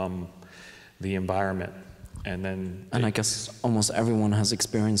off from the environment. And I guess almost everyone has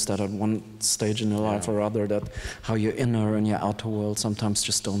experienced that at one stage in their life or other, that how your inner and your outer world sometimes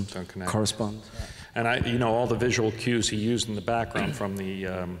just don't correspond. And you know, all the visual cues he used in the background from the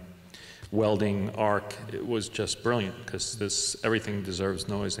welding arc, it was just brilliant, because everything deserves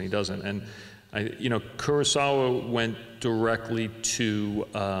noise and he doesn't. And you know, Kurosawa went directly to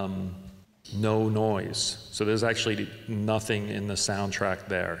no noise. So there's actually nothing in the soundtrack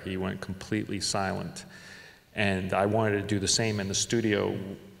there. He went completely silent. And I wanted to do the same in the studio.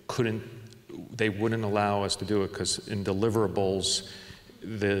 They wouldn't allow us to do it, because in deliverables,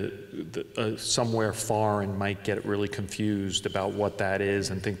 somewhere foreign might get really confused about what that is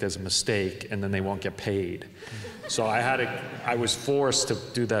and think there's a mistake, and then they won't get paid. So I was forced to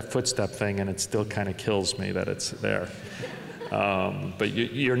do that footstep thing, and it still kind of kills me that it's there. But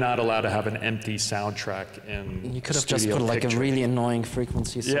you're not allowed to have an empty soundtrack in You could have just put like a really annoying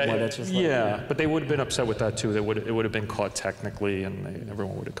frequency somewhere. That's just like, but they would have been upset with that too. It would have been caught technically, and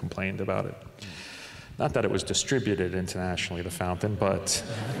everyone would have complained about it. Not that it was distributed internationally, The Fountain, but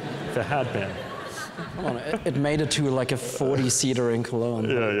if it had been. Come on, it made it to like a 40-seater in Cologne.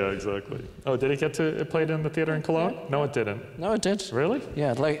 Yeah, exactly. Oh, did it play in the theater in Cologne? No, it didn't. No, it did. Really?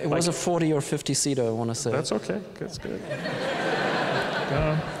 Yeah, it was a 40 or 50-seater, I want to say. That's okay. That's good.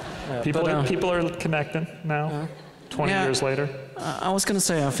 People are connecting now. 20 years later? I was going to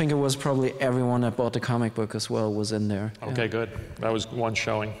say, I think it was probably everyone that bought the comic book as well was in there. Okay, good. That was one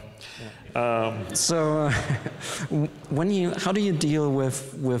showing. So, how do you deal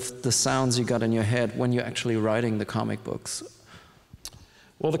with the sounds you got in your head when you're actually writing the comic books?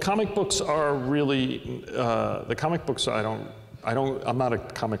 Well, the comic books are really, I'm not a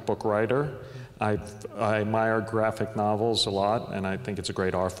comic book writer. I admire graphic novels a lot, and I think it's a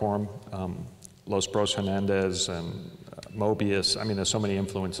great art form. Los Bros Hernandez and Mobius. I mean, there's so many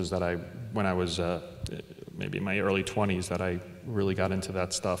influences that when I was maybe in my early 20s, that I really got into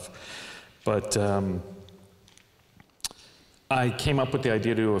that stuff. But I came up with the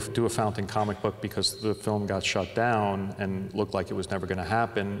idea to do a Fountain comic book because the film got shut down and looked like it was never going to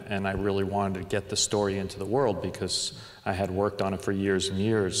happen, and I really wanted to get the story into the world because I had worked on it for years and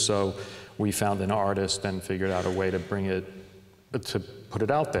years. So we found an artist and figured out a way to put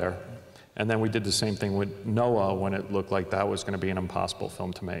it out there. And then we did the same thing with Noah when it looked like that was going to be an impossible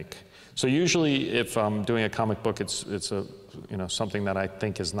film to make. So usually, if I'm doing a comic book, it's something that I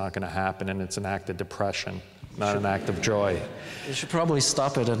think is not going to happen, and it's an act of depression, not an act of joy. You should probably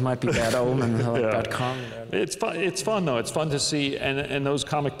stop it. It might be bad omen, like bad karma. It's fun. It's fun though. It's fun to see, and those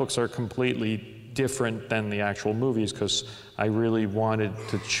comic books are completely different than the actual movies because I really wanted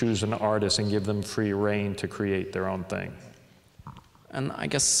to choose an artist and give them free rein to create their own thing. And I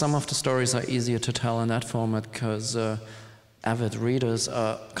guess some of the stories are easier to tell in that format because avid readers,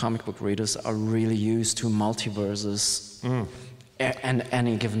 comic book readers, are really used to multiverses at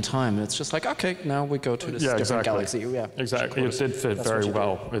any given time. It's just like, okay, now we go to this different galaxy. Yeah, exactly. It did fit very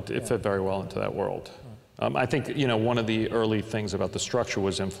well. It fit very well into that world. I think one of the early things about the structure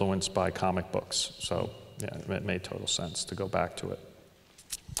was influenced by comic books. So yeah, it made total sense to go back to it.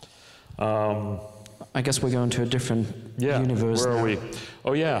 I guess we're going to a different universe. Where are now. we?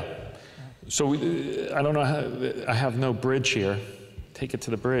 Oh yeah. So I don't know how, I have no bridge here. Take it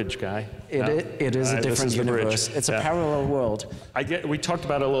to the bridge, guy. It is a different universe. It's a parallel world. We talked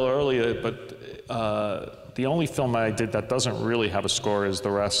about it a little earlier, but the only film I did that doesn't really have a score is The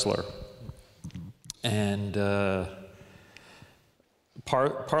Wrestler. And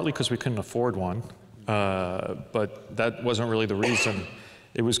partly because we couldn't afford one, but that wasn't really the reason.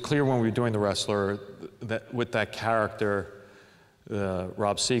 It was clear when we were doing The Wrestler that with that character,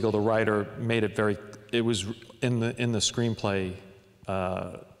 Rob Siegel, the writer, made it very. It was in the screenplay.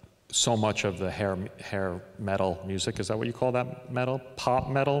 So much of the hair metal music. Is that what you call that metal? Pop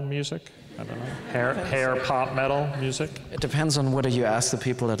metal music? I don't know. Hair pop metal music? It depends on whether you ask the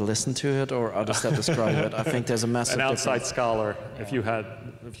people that listen to it or others that describe it. I think there's a massive An outside difference. scholar, if you had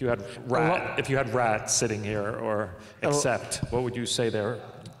Rat sitting here, or Accept, what would you say their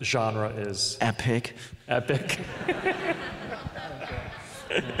genre is? Epic. Epic.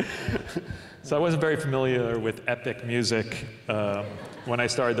 So I wasn't very familiar with epic music when I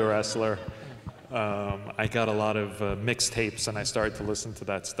started The Wrestler. I got a lot of mixtapes, and I started to listen to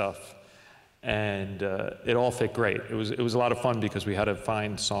that stuff, and it all fit great. It was a lot of fun because we had to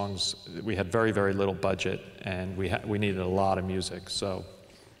find songs. We had very, very little budget, and we needed a lot of music. So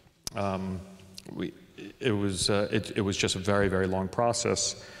it was just a very, very long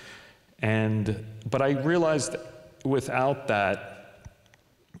process, but I realized without that,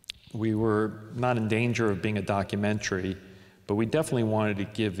 we were not in danger of being a documentary, but we definitely wanted to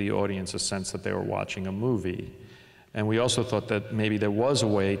give the audience a sense that they were watching a movie. And we also thought that maybe there was a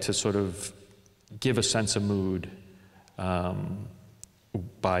way to sort of give a sense of mood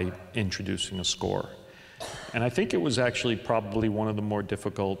by introducing a score. And I think it was actually probably one of the more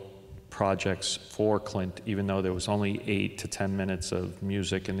difficult projects for Clint, even though there was only 8 to 10 minutes of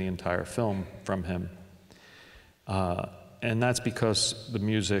music in the entire film from him. And that's because the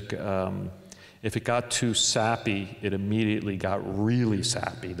music, if it got too sappy, it immediately got really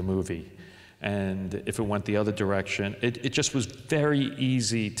sappy, the movie. And if it went the other direction, it just was very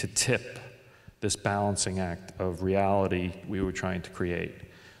easy to tip this balancing act of reality we were trying to create.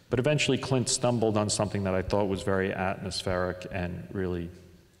 But eventually Clint stumbled on something that I thought was very atmospheric and really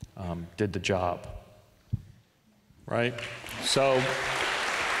did the job, right? So,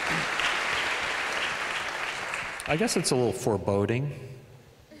 I guess it's a little foreboding.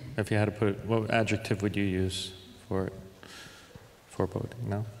 If you had to put it, what adjective would you use for it? Foreboding?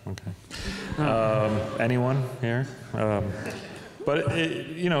 No? Okay. Anyone here? But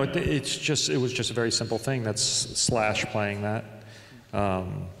it was just a very simple thing. That's Slash playing that, I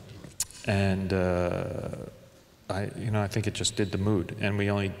think it just did the mood, and we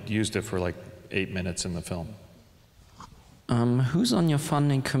only used it for like 8 minutes in the film. Who's on your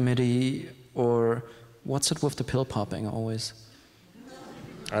funding committee, or what's it with the pill popping always?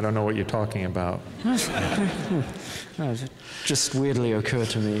 I don't know what you're talking about. No, it just weirdly occurred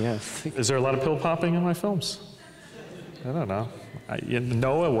to me, yeah. Is there a lot of pill popping in my films? I don't know.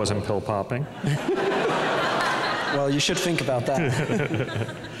 Noah wasn't pill popping. Well, you should think about that.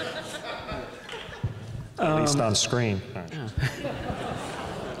 At least on screen. Yeah.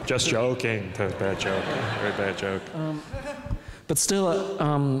 Just joking. Bad joke. Very bad joke. But still,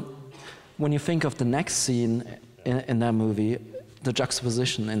 when you think of the next scene in that movie, the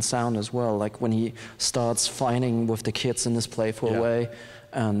juxtaposition in sound as well, like when he starts fighting with the kids in this playful way,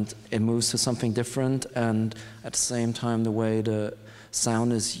 and it moves to something different, and at the same time the way the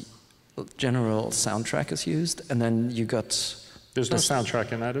sound is, general soundtrack is used, and then you got... There's no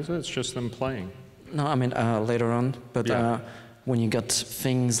soundtrack in that, is it? It's just them playing. No, I mean later on, but when you got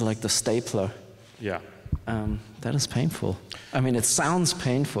things like the stapler, that is painful. I mean, it sounds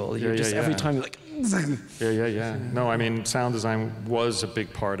painful. You're just every time you're like... No, I mean, sound design was a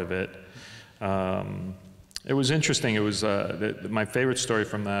big part of it. It was interesting. It was my favorite story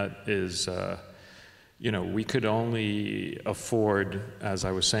from that is, you know, we could only afford, as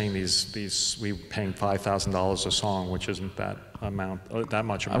I was saying, we were paying $5,000 a song, which isn't that much amount.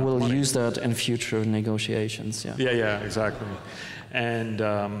 I will of money. use that in future negotiations. Yeah, exactly. And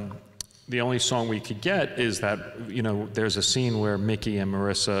the only song we could get is that, you know, there's a scene where Mickey and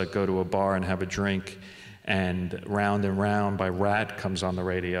Marissa go to a bar and have a drink, and Round by Rat comes on the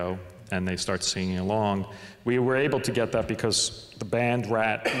radio, and they start singing along. We were able to get that because the band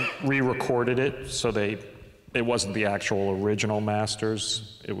Rat re-recorded it, so it wasn't the actual original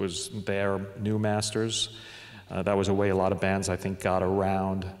masters, it was their new masters. That was a way a lot of bands, I think, got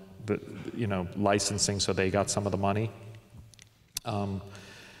around the, you know, licensing, so they got some of the money.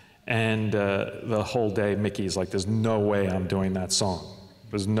 And the whole day, Mickey's like, there's no way I'm doing that song.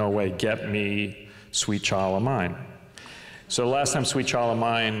 There's no way, get me Sweet Child of Mine. So the last time Sweet Child of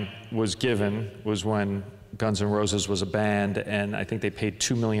Mine was given was when Guns N' Roses was a band, and I think they paid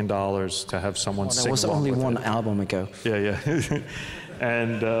 $2 million to have someone sing along with it. That was only one album ago. Yeah.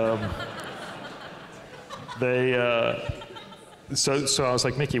 And so I was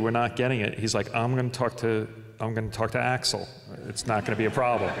like, Mickey, we're not getting it. He's like, I'm going to talk to Axl. It's not going to be a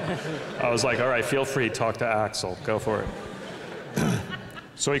problem. I was like, all right, feel free, talk to Axl, go for it.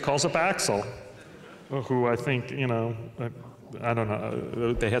 So he calls up Axl, who I think, you know, I don't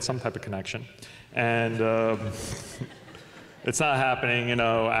know, they had some type of connection. And it's not happening, you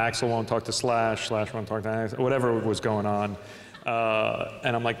know, Axl won't talk to Slash won't talk to Axl, whatever was going on.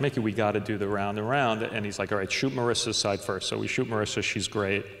 And I'm like, Mickey, we got to do the round and round. And he's like, all right, shoot Marissa's side first. So we shoot Marissa, she's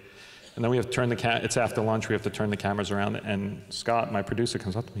great. And then we have to turn it's after lunch, we have to turn the cameras around, and Scott, my producer,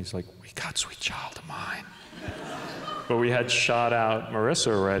 comes up to me, he's like, we got Sweet Child of Mine. But we had shot out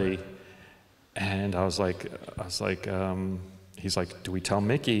Marissa already, and I was like, he's like, do we tell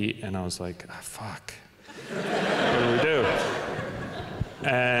Mickey? And I was like, oh, fuck, what do we do?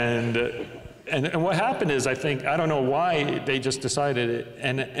 And what happened is, I don't know why they just decided it,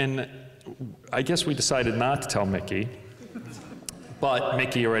 and I guess we decided not to tell Mickey. But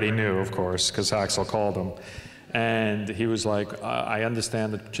Mickey already knew, of course, because Axl called him. And he was like, I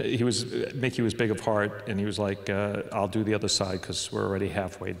understand that Mickey was big of heart, and he was like, I'll do the other side because we're already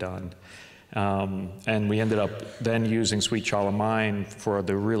halfway done. And we ended up then using Sweet Child of Mine for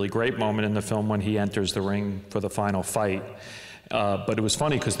the really great moment in the film when he enters the ring for the final fight. But it was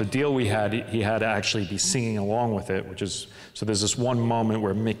funny because the deal we had, he had to actually be singing along with it, which is, so there's this one moment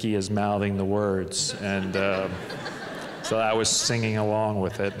where Mickey is mouthing the words, and so I was singing along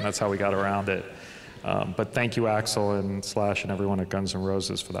with it, and that's how we got around it. But thank you, Axl and Slash and everyone at Guns N'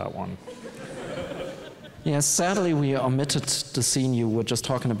 Roses for that one. Yeah, sadly we omitted the scene you were just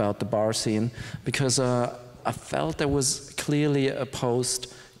talking about, the bar scene, because I felt there was clearly a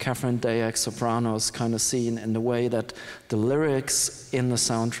post-Catherine Dayek Sopranos kind of scene in the way that the lyrics in the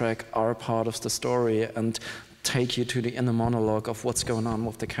soundtrack are part of the story and take you to the inner monologue of what's going on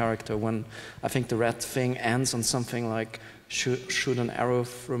with the character, when I think the red thing ends on something like shoot an arrow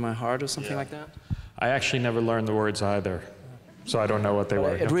through my heart or something like that. I actually never learned the words either, so I don't know what they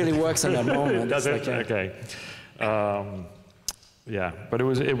were. It really works in that moment. Does it? Like, okay. Yeah, but it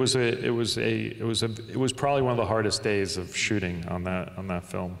was probably one of the hardest days of shooting on that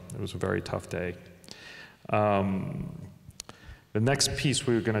film. It was a very tough day. The next piece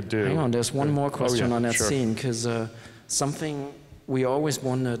we were going to do... Hang on, there's one more question on that scene, because something we always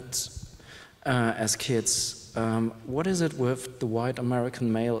wondered as kids, what is it with the white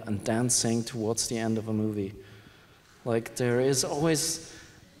American male and dancing towards the end of a movie? Like, there is always...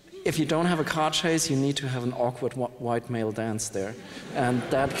 If you don't have a car chase, you need to have an awkward white male dance there. And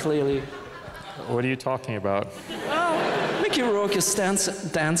that clearly... What are you talking about? Well, Mickey Rourke is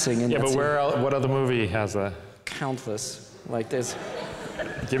dancing in Yeah, that but scene. where else, what other movie has a? Countless, like this.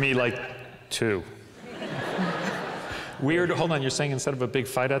 Give me like 2. Weird. Hold on. You're saying instead of a big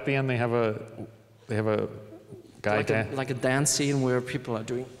fight at the end, they have a guy dance? Like a dance scene where people are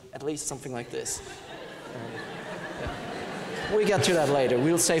doing at least something like this. Yeah. We get to that later.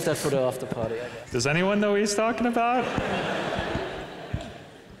 We'll save that for the after party, I guess. Does anyone know what he's talking about?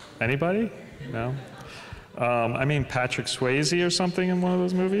 Anybody? No? I mean, Patrick Swayze or something in one of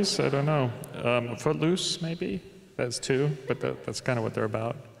those movies? I don't know. Footloose, maybe? That's 2, but that's kind of what they're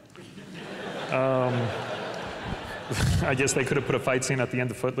about. I guess they could have put a fight scene at the end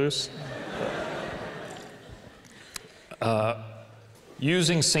of Footloose.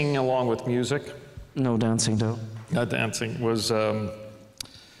 Using singing along with music. No dancing, though. Not dancing was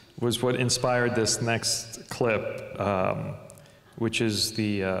what inspired this next clip, which is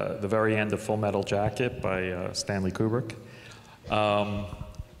the very end of Full Metal Jacket by Stanley Kubrick.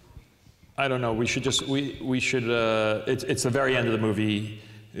 I don't know. We should just it's the very end of the movie.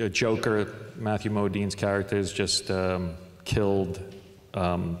 Joker, Matthew Modine's character, has just killed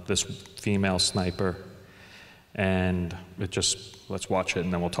this female sniper, and let's watch it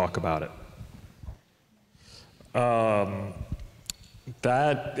and then we'll talk about it.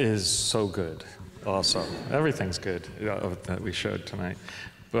 That is so good. Also, everything's good that we showed tonight,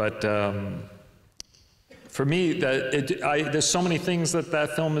 but for me, there's so many things that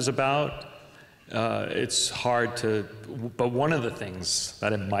film is about. It's hard to, but one of the things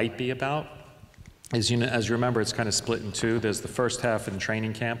that it might be about is, as you remember, it's kind of split in 2. There's the first half in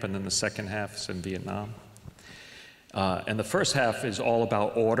training camp, and then the second half is in Vietnam. And the first half is all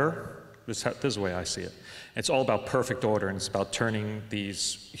about order. This is the way I see it. It's all about perfect order, and it's about turning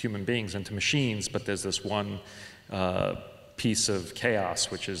these human beings into machines, but there's this one piece of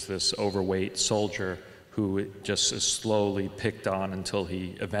chaos, which is this overweight soldier who just is slowly picked on until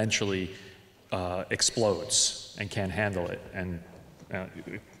he eventually explodes and can't handle it, and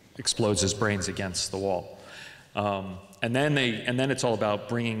explodes his brains against the wall. And then it's all about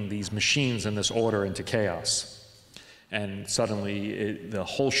bringing these machines and this order into chaos. And suddenly, the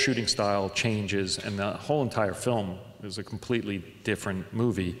whole shooting style changes, and the whole entire film is a completely different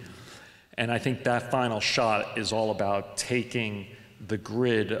movie. And I think that final shot is all about taking the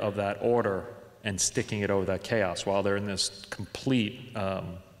grid of that order and sticking it over that chaos while they're in this complete,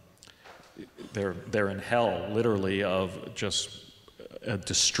 they're in hell, literally, of just a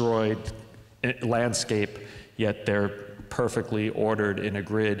destroyed landscape, yet they're perfectly ordered in a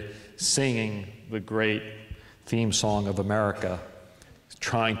grid, singing the great theme song of America,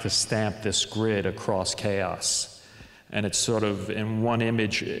 trying to stamp this grid across chaos. And it's sort of in one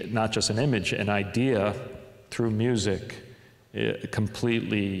image, not just an image, an idea through music. It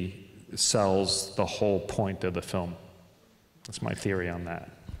completely sells the whole point of the film. That's my theory on that.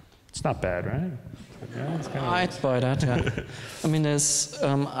 It's not bad, right? Yeah, it's kind of I'd buy that, yeah. I mean, there's,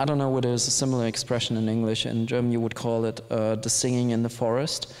 I don't know whether there's a similar expression in English. In German, you would call it the singing in the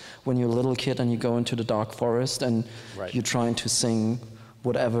forest. When you're a little kid and you go into the dark forest and you're trying to sing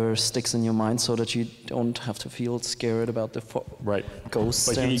whatever sticks in your mind so that you don't have to feel scared about the ghosts.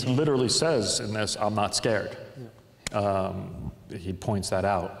 But he literally says in this, "I'm not scared." Yeah. He points that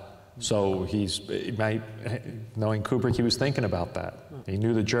out. So knowing Kubrick, he was thinking about that. He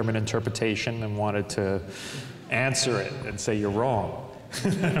knew the German interpretation and wanted to answer it and say, "You're wrong." I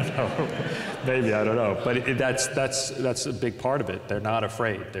don't know. Maybe, I don't know. But that's a big part of it. They're not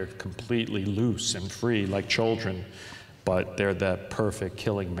afraid. They're completely loose and free like children, but they're that perfect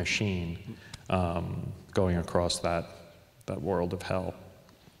killing machine going across that world of hell.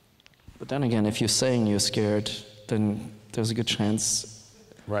 But then again, if you're saying you're scared, then there's a good chance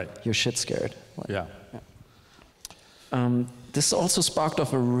you're shit scared. Yeah. This also sparked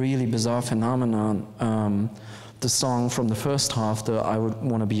off a really bizarre phenomenon. The song from the first half, the I Would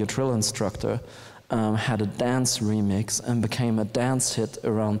Want to Be Your Drill Instructor, had a dance remix and became a dance hit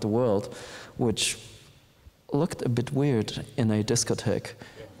around the world, which looked a bit weird in a discotheque,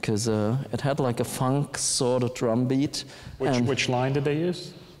 because it had like a funk sort of drum beat. Which line did they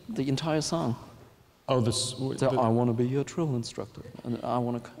use? The entire song. Oh, I want to be your drill instructor, and I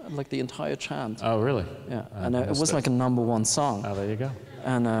want to, like, the entire chant. Oh, really? Yeah, and it was like a #1 song. Oh, there you go.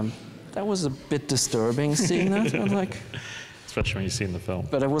 And that was a bit disturbing seeing that. I was like, especially when you see in the film.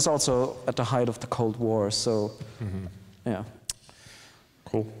 But it was also at the height of the Cold War, so yeah.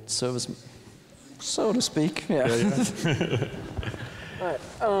 Cool. Service, so to speak. Yeah. Right.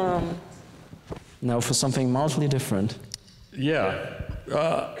 Now for something mildly different. Yeah.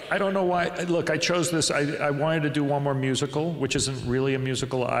 I don't know why. Look, I chose this. I wanted to do one more musical, which isn't really a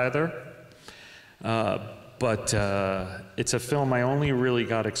musical either. but it's a film I only really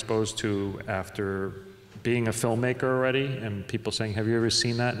got exposed to after being a filmmaker already, and people saying, have you ever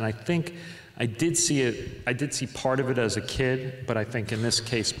seen that? And I think I did see it, I did see part of it as a kid, but I think in this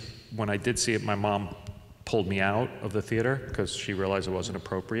case, when I did see it, my mom pulled me out of the theater because she realized it wasn't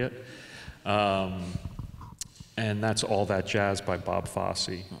appropriate. And that's All That Jazz by Bob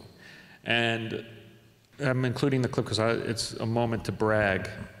Fosse. And I'm including the clip because it's a moment to brag,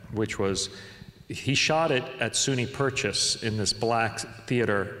 which was, he shot it at SUNY Purchase in this black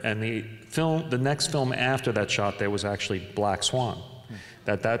theater, and the next film after that shot there was actually Black Swan.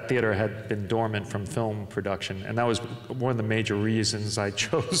 That theater had been dormant from film production, and that was one of the major reasons I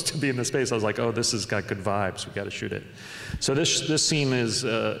chose to be in the space. I was like, oh, this has got good vibes, we got to shoot it. So this scene is,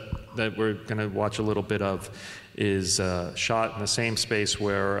 that we're going to watch a little bit of, is shot in the same space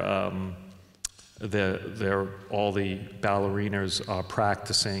where all the ballerinas are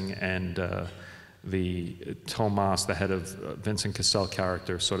practicing, and the Tomas, the head of Vincent Cassel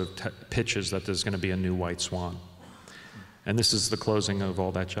character, sort of pitches that there's going to be a new White Swan. And this is the closing of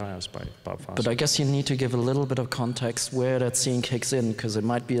All That Jazz by Bob Fosse. But I guess you need to give a little bit of context where that scene kicks in, because it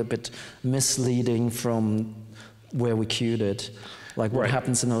might be a bit misleading from where we cued it. Like what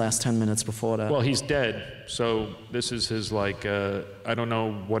happens in the last 10 minutes before that? Well, he's dead, so this is his, like, I don't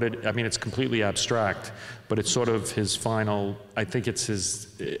know what it, I mean, it's completely abstract, but it's sort of his final, I think it's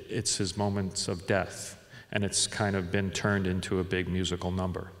his moments of death, and it's kind of been turned into a big musical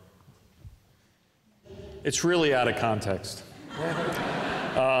number. It's really out of context.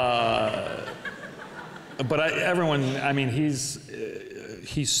 But everyone, I mean, he's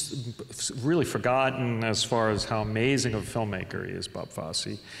really forgotten as far as how amazing of a filmmaker he is, Bob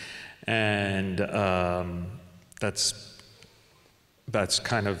Fosse. And that's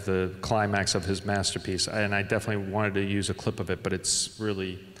kind of the climax of his masterpiece. And I definitely wanted to use a clip of it, but it's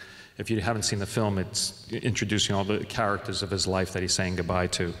really, if you haven't seen the film, it's introducing all the characters of his life that he's saying goodbye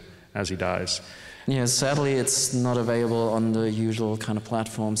to as he dies. Yeah, sadly it's not available on the usual kind of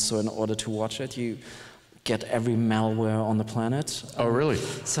platforms, so in order to watch it, you get every malware on the planet. Oh, really?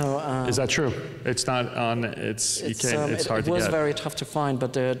 So is that true? It's not on. It's hard to get. It was very tough to find,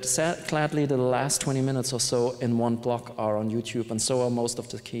 but gladly the last 20 minutes or so in one block are on YouTube, and so are most of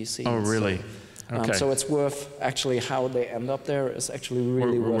the key scenes. Oh, really? So, okay. So it's worth actually how they end up there is actually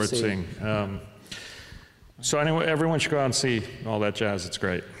really worth seeing. So anyway, everyone should go out and see All That Jazz. It's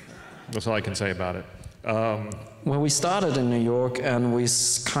great. That's all I can say about it. Well, we started in New York, and we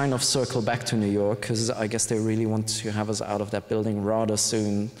kind of circle back to New York, because I guess they really want to have us out of that building rather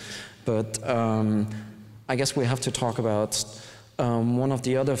soon. But I guess we have to talk about one of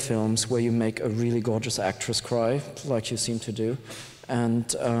the other films where you make a really gorgeous actress cry, like you seem to do. And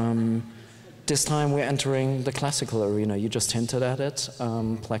this time we're entering the classical arena. You just hinted at it,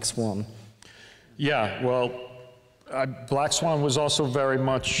 Black Swan. Yeah, well, Black Swan was also very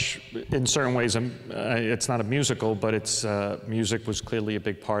much, in certain ways, it's not a musical, but it's music was clearly a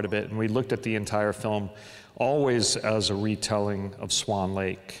big part of it. And we looked at the entire film always as a retelling of Swan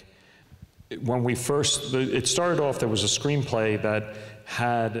Lake. When we first, it started off, there was a screenplay that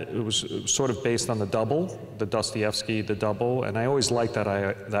it was sort of based on The Double, the Dostoevsky The Double, and I always liked that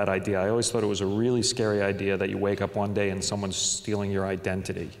idea. I always thought it was a really scary idea that you wake up one day and someone's stealing your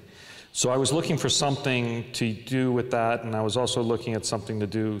identity. So I was looking for something to do with that, and I was also looking at something to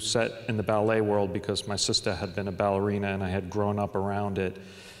do set in the ballet world, because my sister had been a ballerina and I had grown up around it.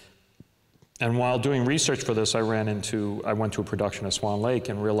 And while doing research for this, I went to a production of Swan Lake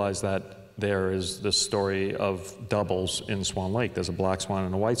and realized that there is this story of doubles in Swan Lake. There's a black swan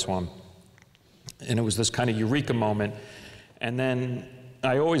and a white swan. And it was this kind of eureka moment. And then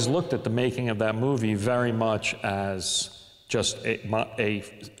I always looked at the making of that movie very much as just a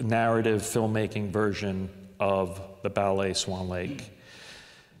narrative filmmaking version of the ballet Swan Lake.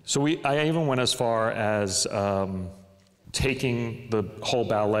 So I even went as far as taking the whole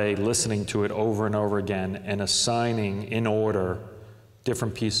ballet, listening to it over and over again, and assigning in order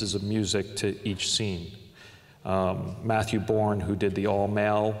different pieces of music to each scene. Matthew Bourne, who did the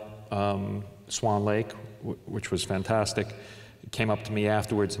all-male Swan Lake, which was fantastic, came up to me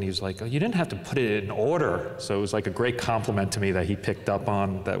afterwards and he was like, oh, you didn't have to put it in order. So it was like a great compliment to me that he picked up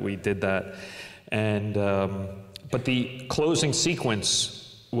on that we did that. And, but the closing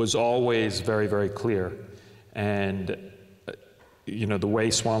sequence was always very, very clear. And, you know, the way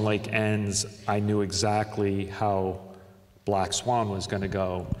Swan Lake ends, I knew exactly how Black Swan was going to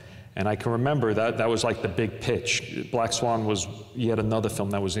go. And I can remember that was like the big pitch. Black Swan was yet another film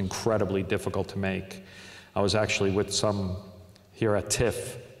that was incredibly difficult to make. I was actually with some here at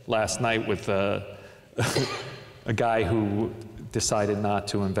TIFF last night with a guy who decided not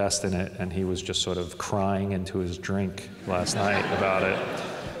to invest in it, and he was just sort of crying into his drink last night about it.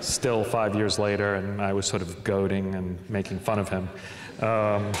 Still 5 years later, and I was sort of goading and making fun of him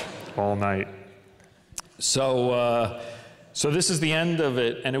all night. So this is the end of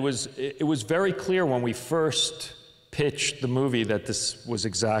it, and it was very clear when we first pitched the movie that this was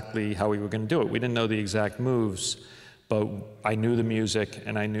exactly how we were going to do it. We didn't know the exact moves, but I knew the music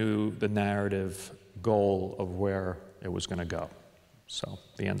and I knew the narrative goal of where it was going to go. So,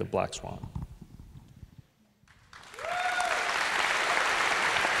 the end of Black Swan.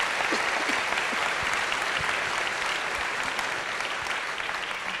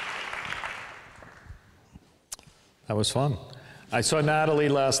 That was fun. I saw Natalie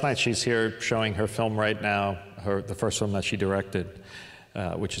last night. She's here showing her film right now, the first film that she directed,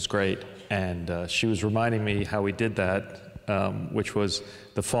 which is great. And she was reminding me how we did that, which was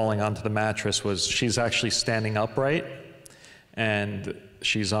the falling onto the mattress was she's actually standing upright, and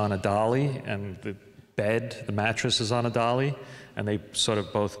she's on a dolly, and the bed, the mattress is on a dolly, and they sort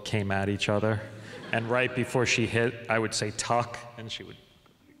of both came at each other. And right before she hit, I would say tuck, and she would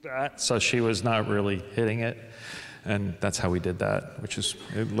do that. So she was not really hitting it. And that's how we did that, which is,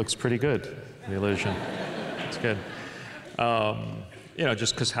 it looks pretty good, the illusion. It's good. You know,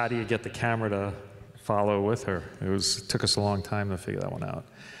 just because how do you get the camera to follow with her? It took us a long time to figure that one out.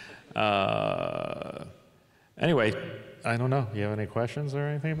 Anyway, I don't know. You have any questions or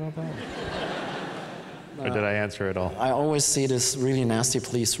anything about that? Or did I answer it all? I always see this really nasty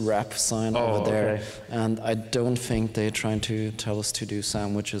police rap sign over there, okay. and I don't think they're trying to tell us to do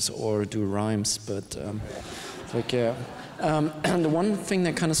sandwiches or do rhymes, but like, yeah. And the one thing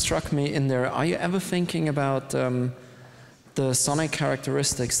that kind of struck me in there, are you ever thinking about the sonic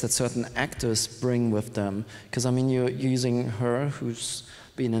characteristics that certain actors bring with them? Because, I mean, you're using her, who's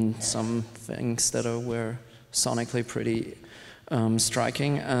been in some things that were sonically pretty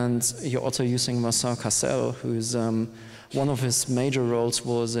striking, and you're also using Marcel Cassel, who's one of his major roles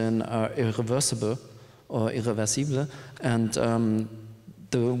was in Irreversible, or Irreversible, and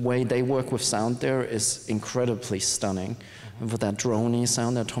the way they work with sound there is incredibly stunning, with that droney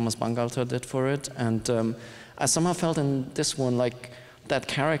sound that Thomas Bangalter did for it. And I somehow felt in this one like that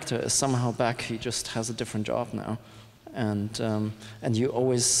character is somehow back. He just has a different job now, and you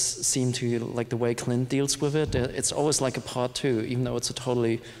always seem to like the way Clint deals with it. It's always like a part two, even though it's a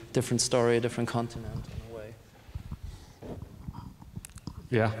totally different story, a different continent in a way.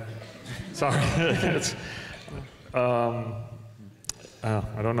 Yeah. Sorry.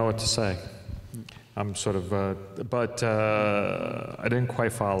 I don't know what to say. I'm sort of, but I didn't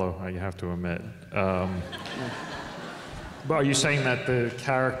quite follow, I have to admit. But are you saying that the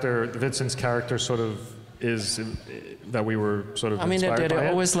character, Vincent's character sort of is, that we were sort of inspired by it? They're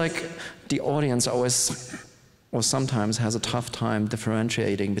always like, the audience always, or sometimes has a tough time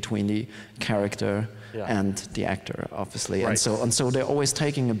differentiating between the character and the actor, obviously. Right. And so they're always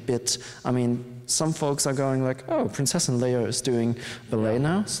taking a bit, I mean, some folks are going like, oh, Princess and Leia is doing ballet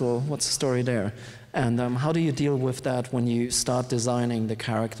now, so what's the story there? And how do you deal with that when you start designing the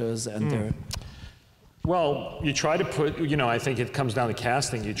characters and their... Well, you try to put, you know, I think it comes down to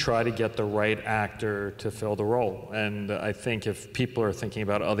casting. You try to get the right actor to fill the role. And I think if people are thinking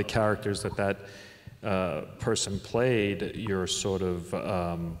about other characters that person played, you're sort of,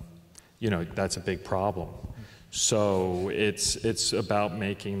 you know, that's a big problem. So it's about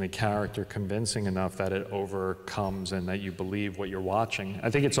making the character convincing enough that it overcomes and that you believe what you're watching. I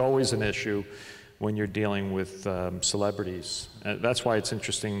think it's always an issue when you're dealing with celebrities. That's why it's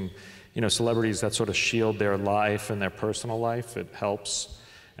interesting, you know, celebrities that sort of shield their life and their personal life, it helps.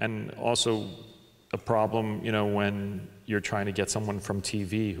 And also a problem, you know, when you're trying to get someone from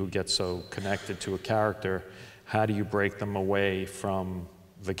TV who gets so connected to a character, how do you break them away from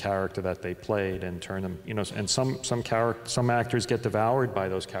the character that they played and turn them, you know, and some actors get devoured by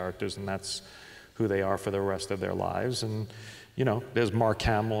those characters, and that's who they are for the rest of their lives. And, you know, there's Mark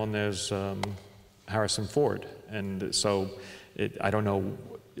Hamill and there's Harrison Ford. And so I don't know,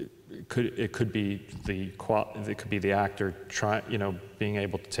 it could be the actor being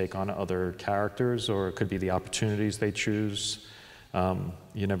able to take on other characters, or it could be the opportunities they choose.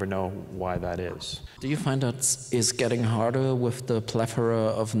 You never know why that is. Do you find that is getting harder with the plethora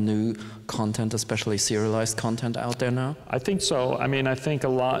of new content, especially serialized content out there now? I think so. I mean, I think a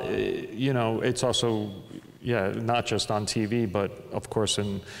lot, you know, it's also, yeah, not just on TV, but of course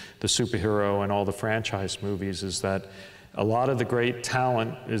in the superhero and all the franchise movies, is that a lot of the great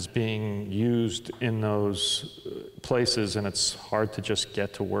talent is being used in those places, and it's hard to just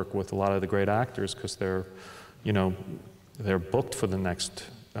get to work with a lot of the great actors because they're, you know, they're booked for the next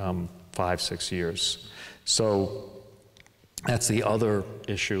 5-6 years. So That's the other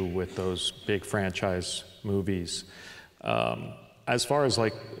issue with those big franchise movies. As far as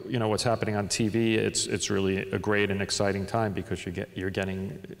like, you know, what's happening on TV, it's really a great and exciting time because you're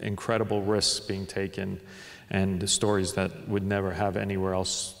getting incredible risks being taken and stories that would never have anywhere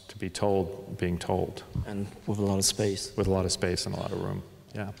else to be told, being told. And with a lot of space. With a lot of space and a lot of room,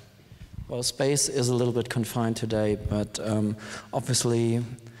 yeah. Well, space is a little bit confined today, but obviously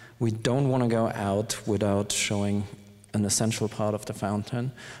we don't want to go out without showing an essential part of the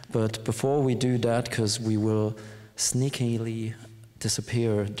fountain. But before we do that, because we will sneakily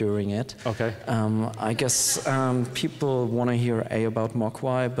disappear during it. Okay. I guess people want to hear about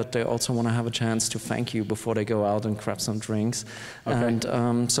Mogwai, but they also want to have a chance to thank you before they go out and grab some drinks. Okay.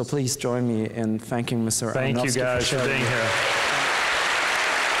 And so please join me in thanking Mr. Thank Arofnosky you guys for being here.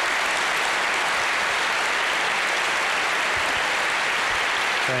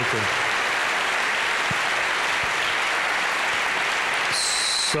 Thank you.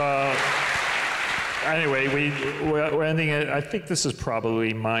 So, anyway, we're ending it. I think this is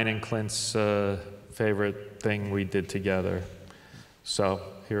probably mine and Clint's favorite thing we did together. So,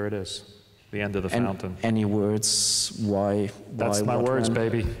 here it is, the end of the fountain. Any words? Why? That's my words,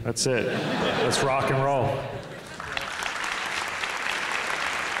 baby. That's it. Let's rock and roll.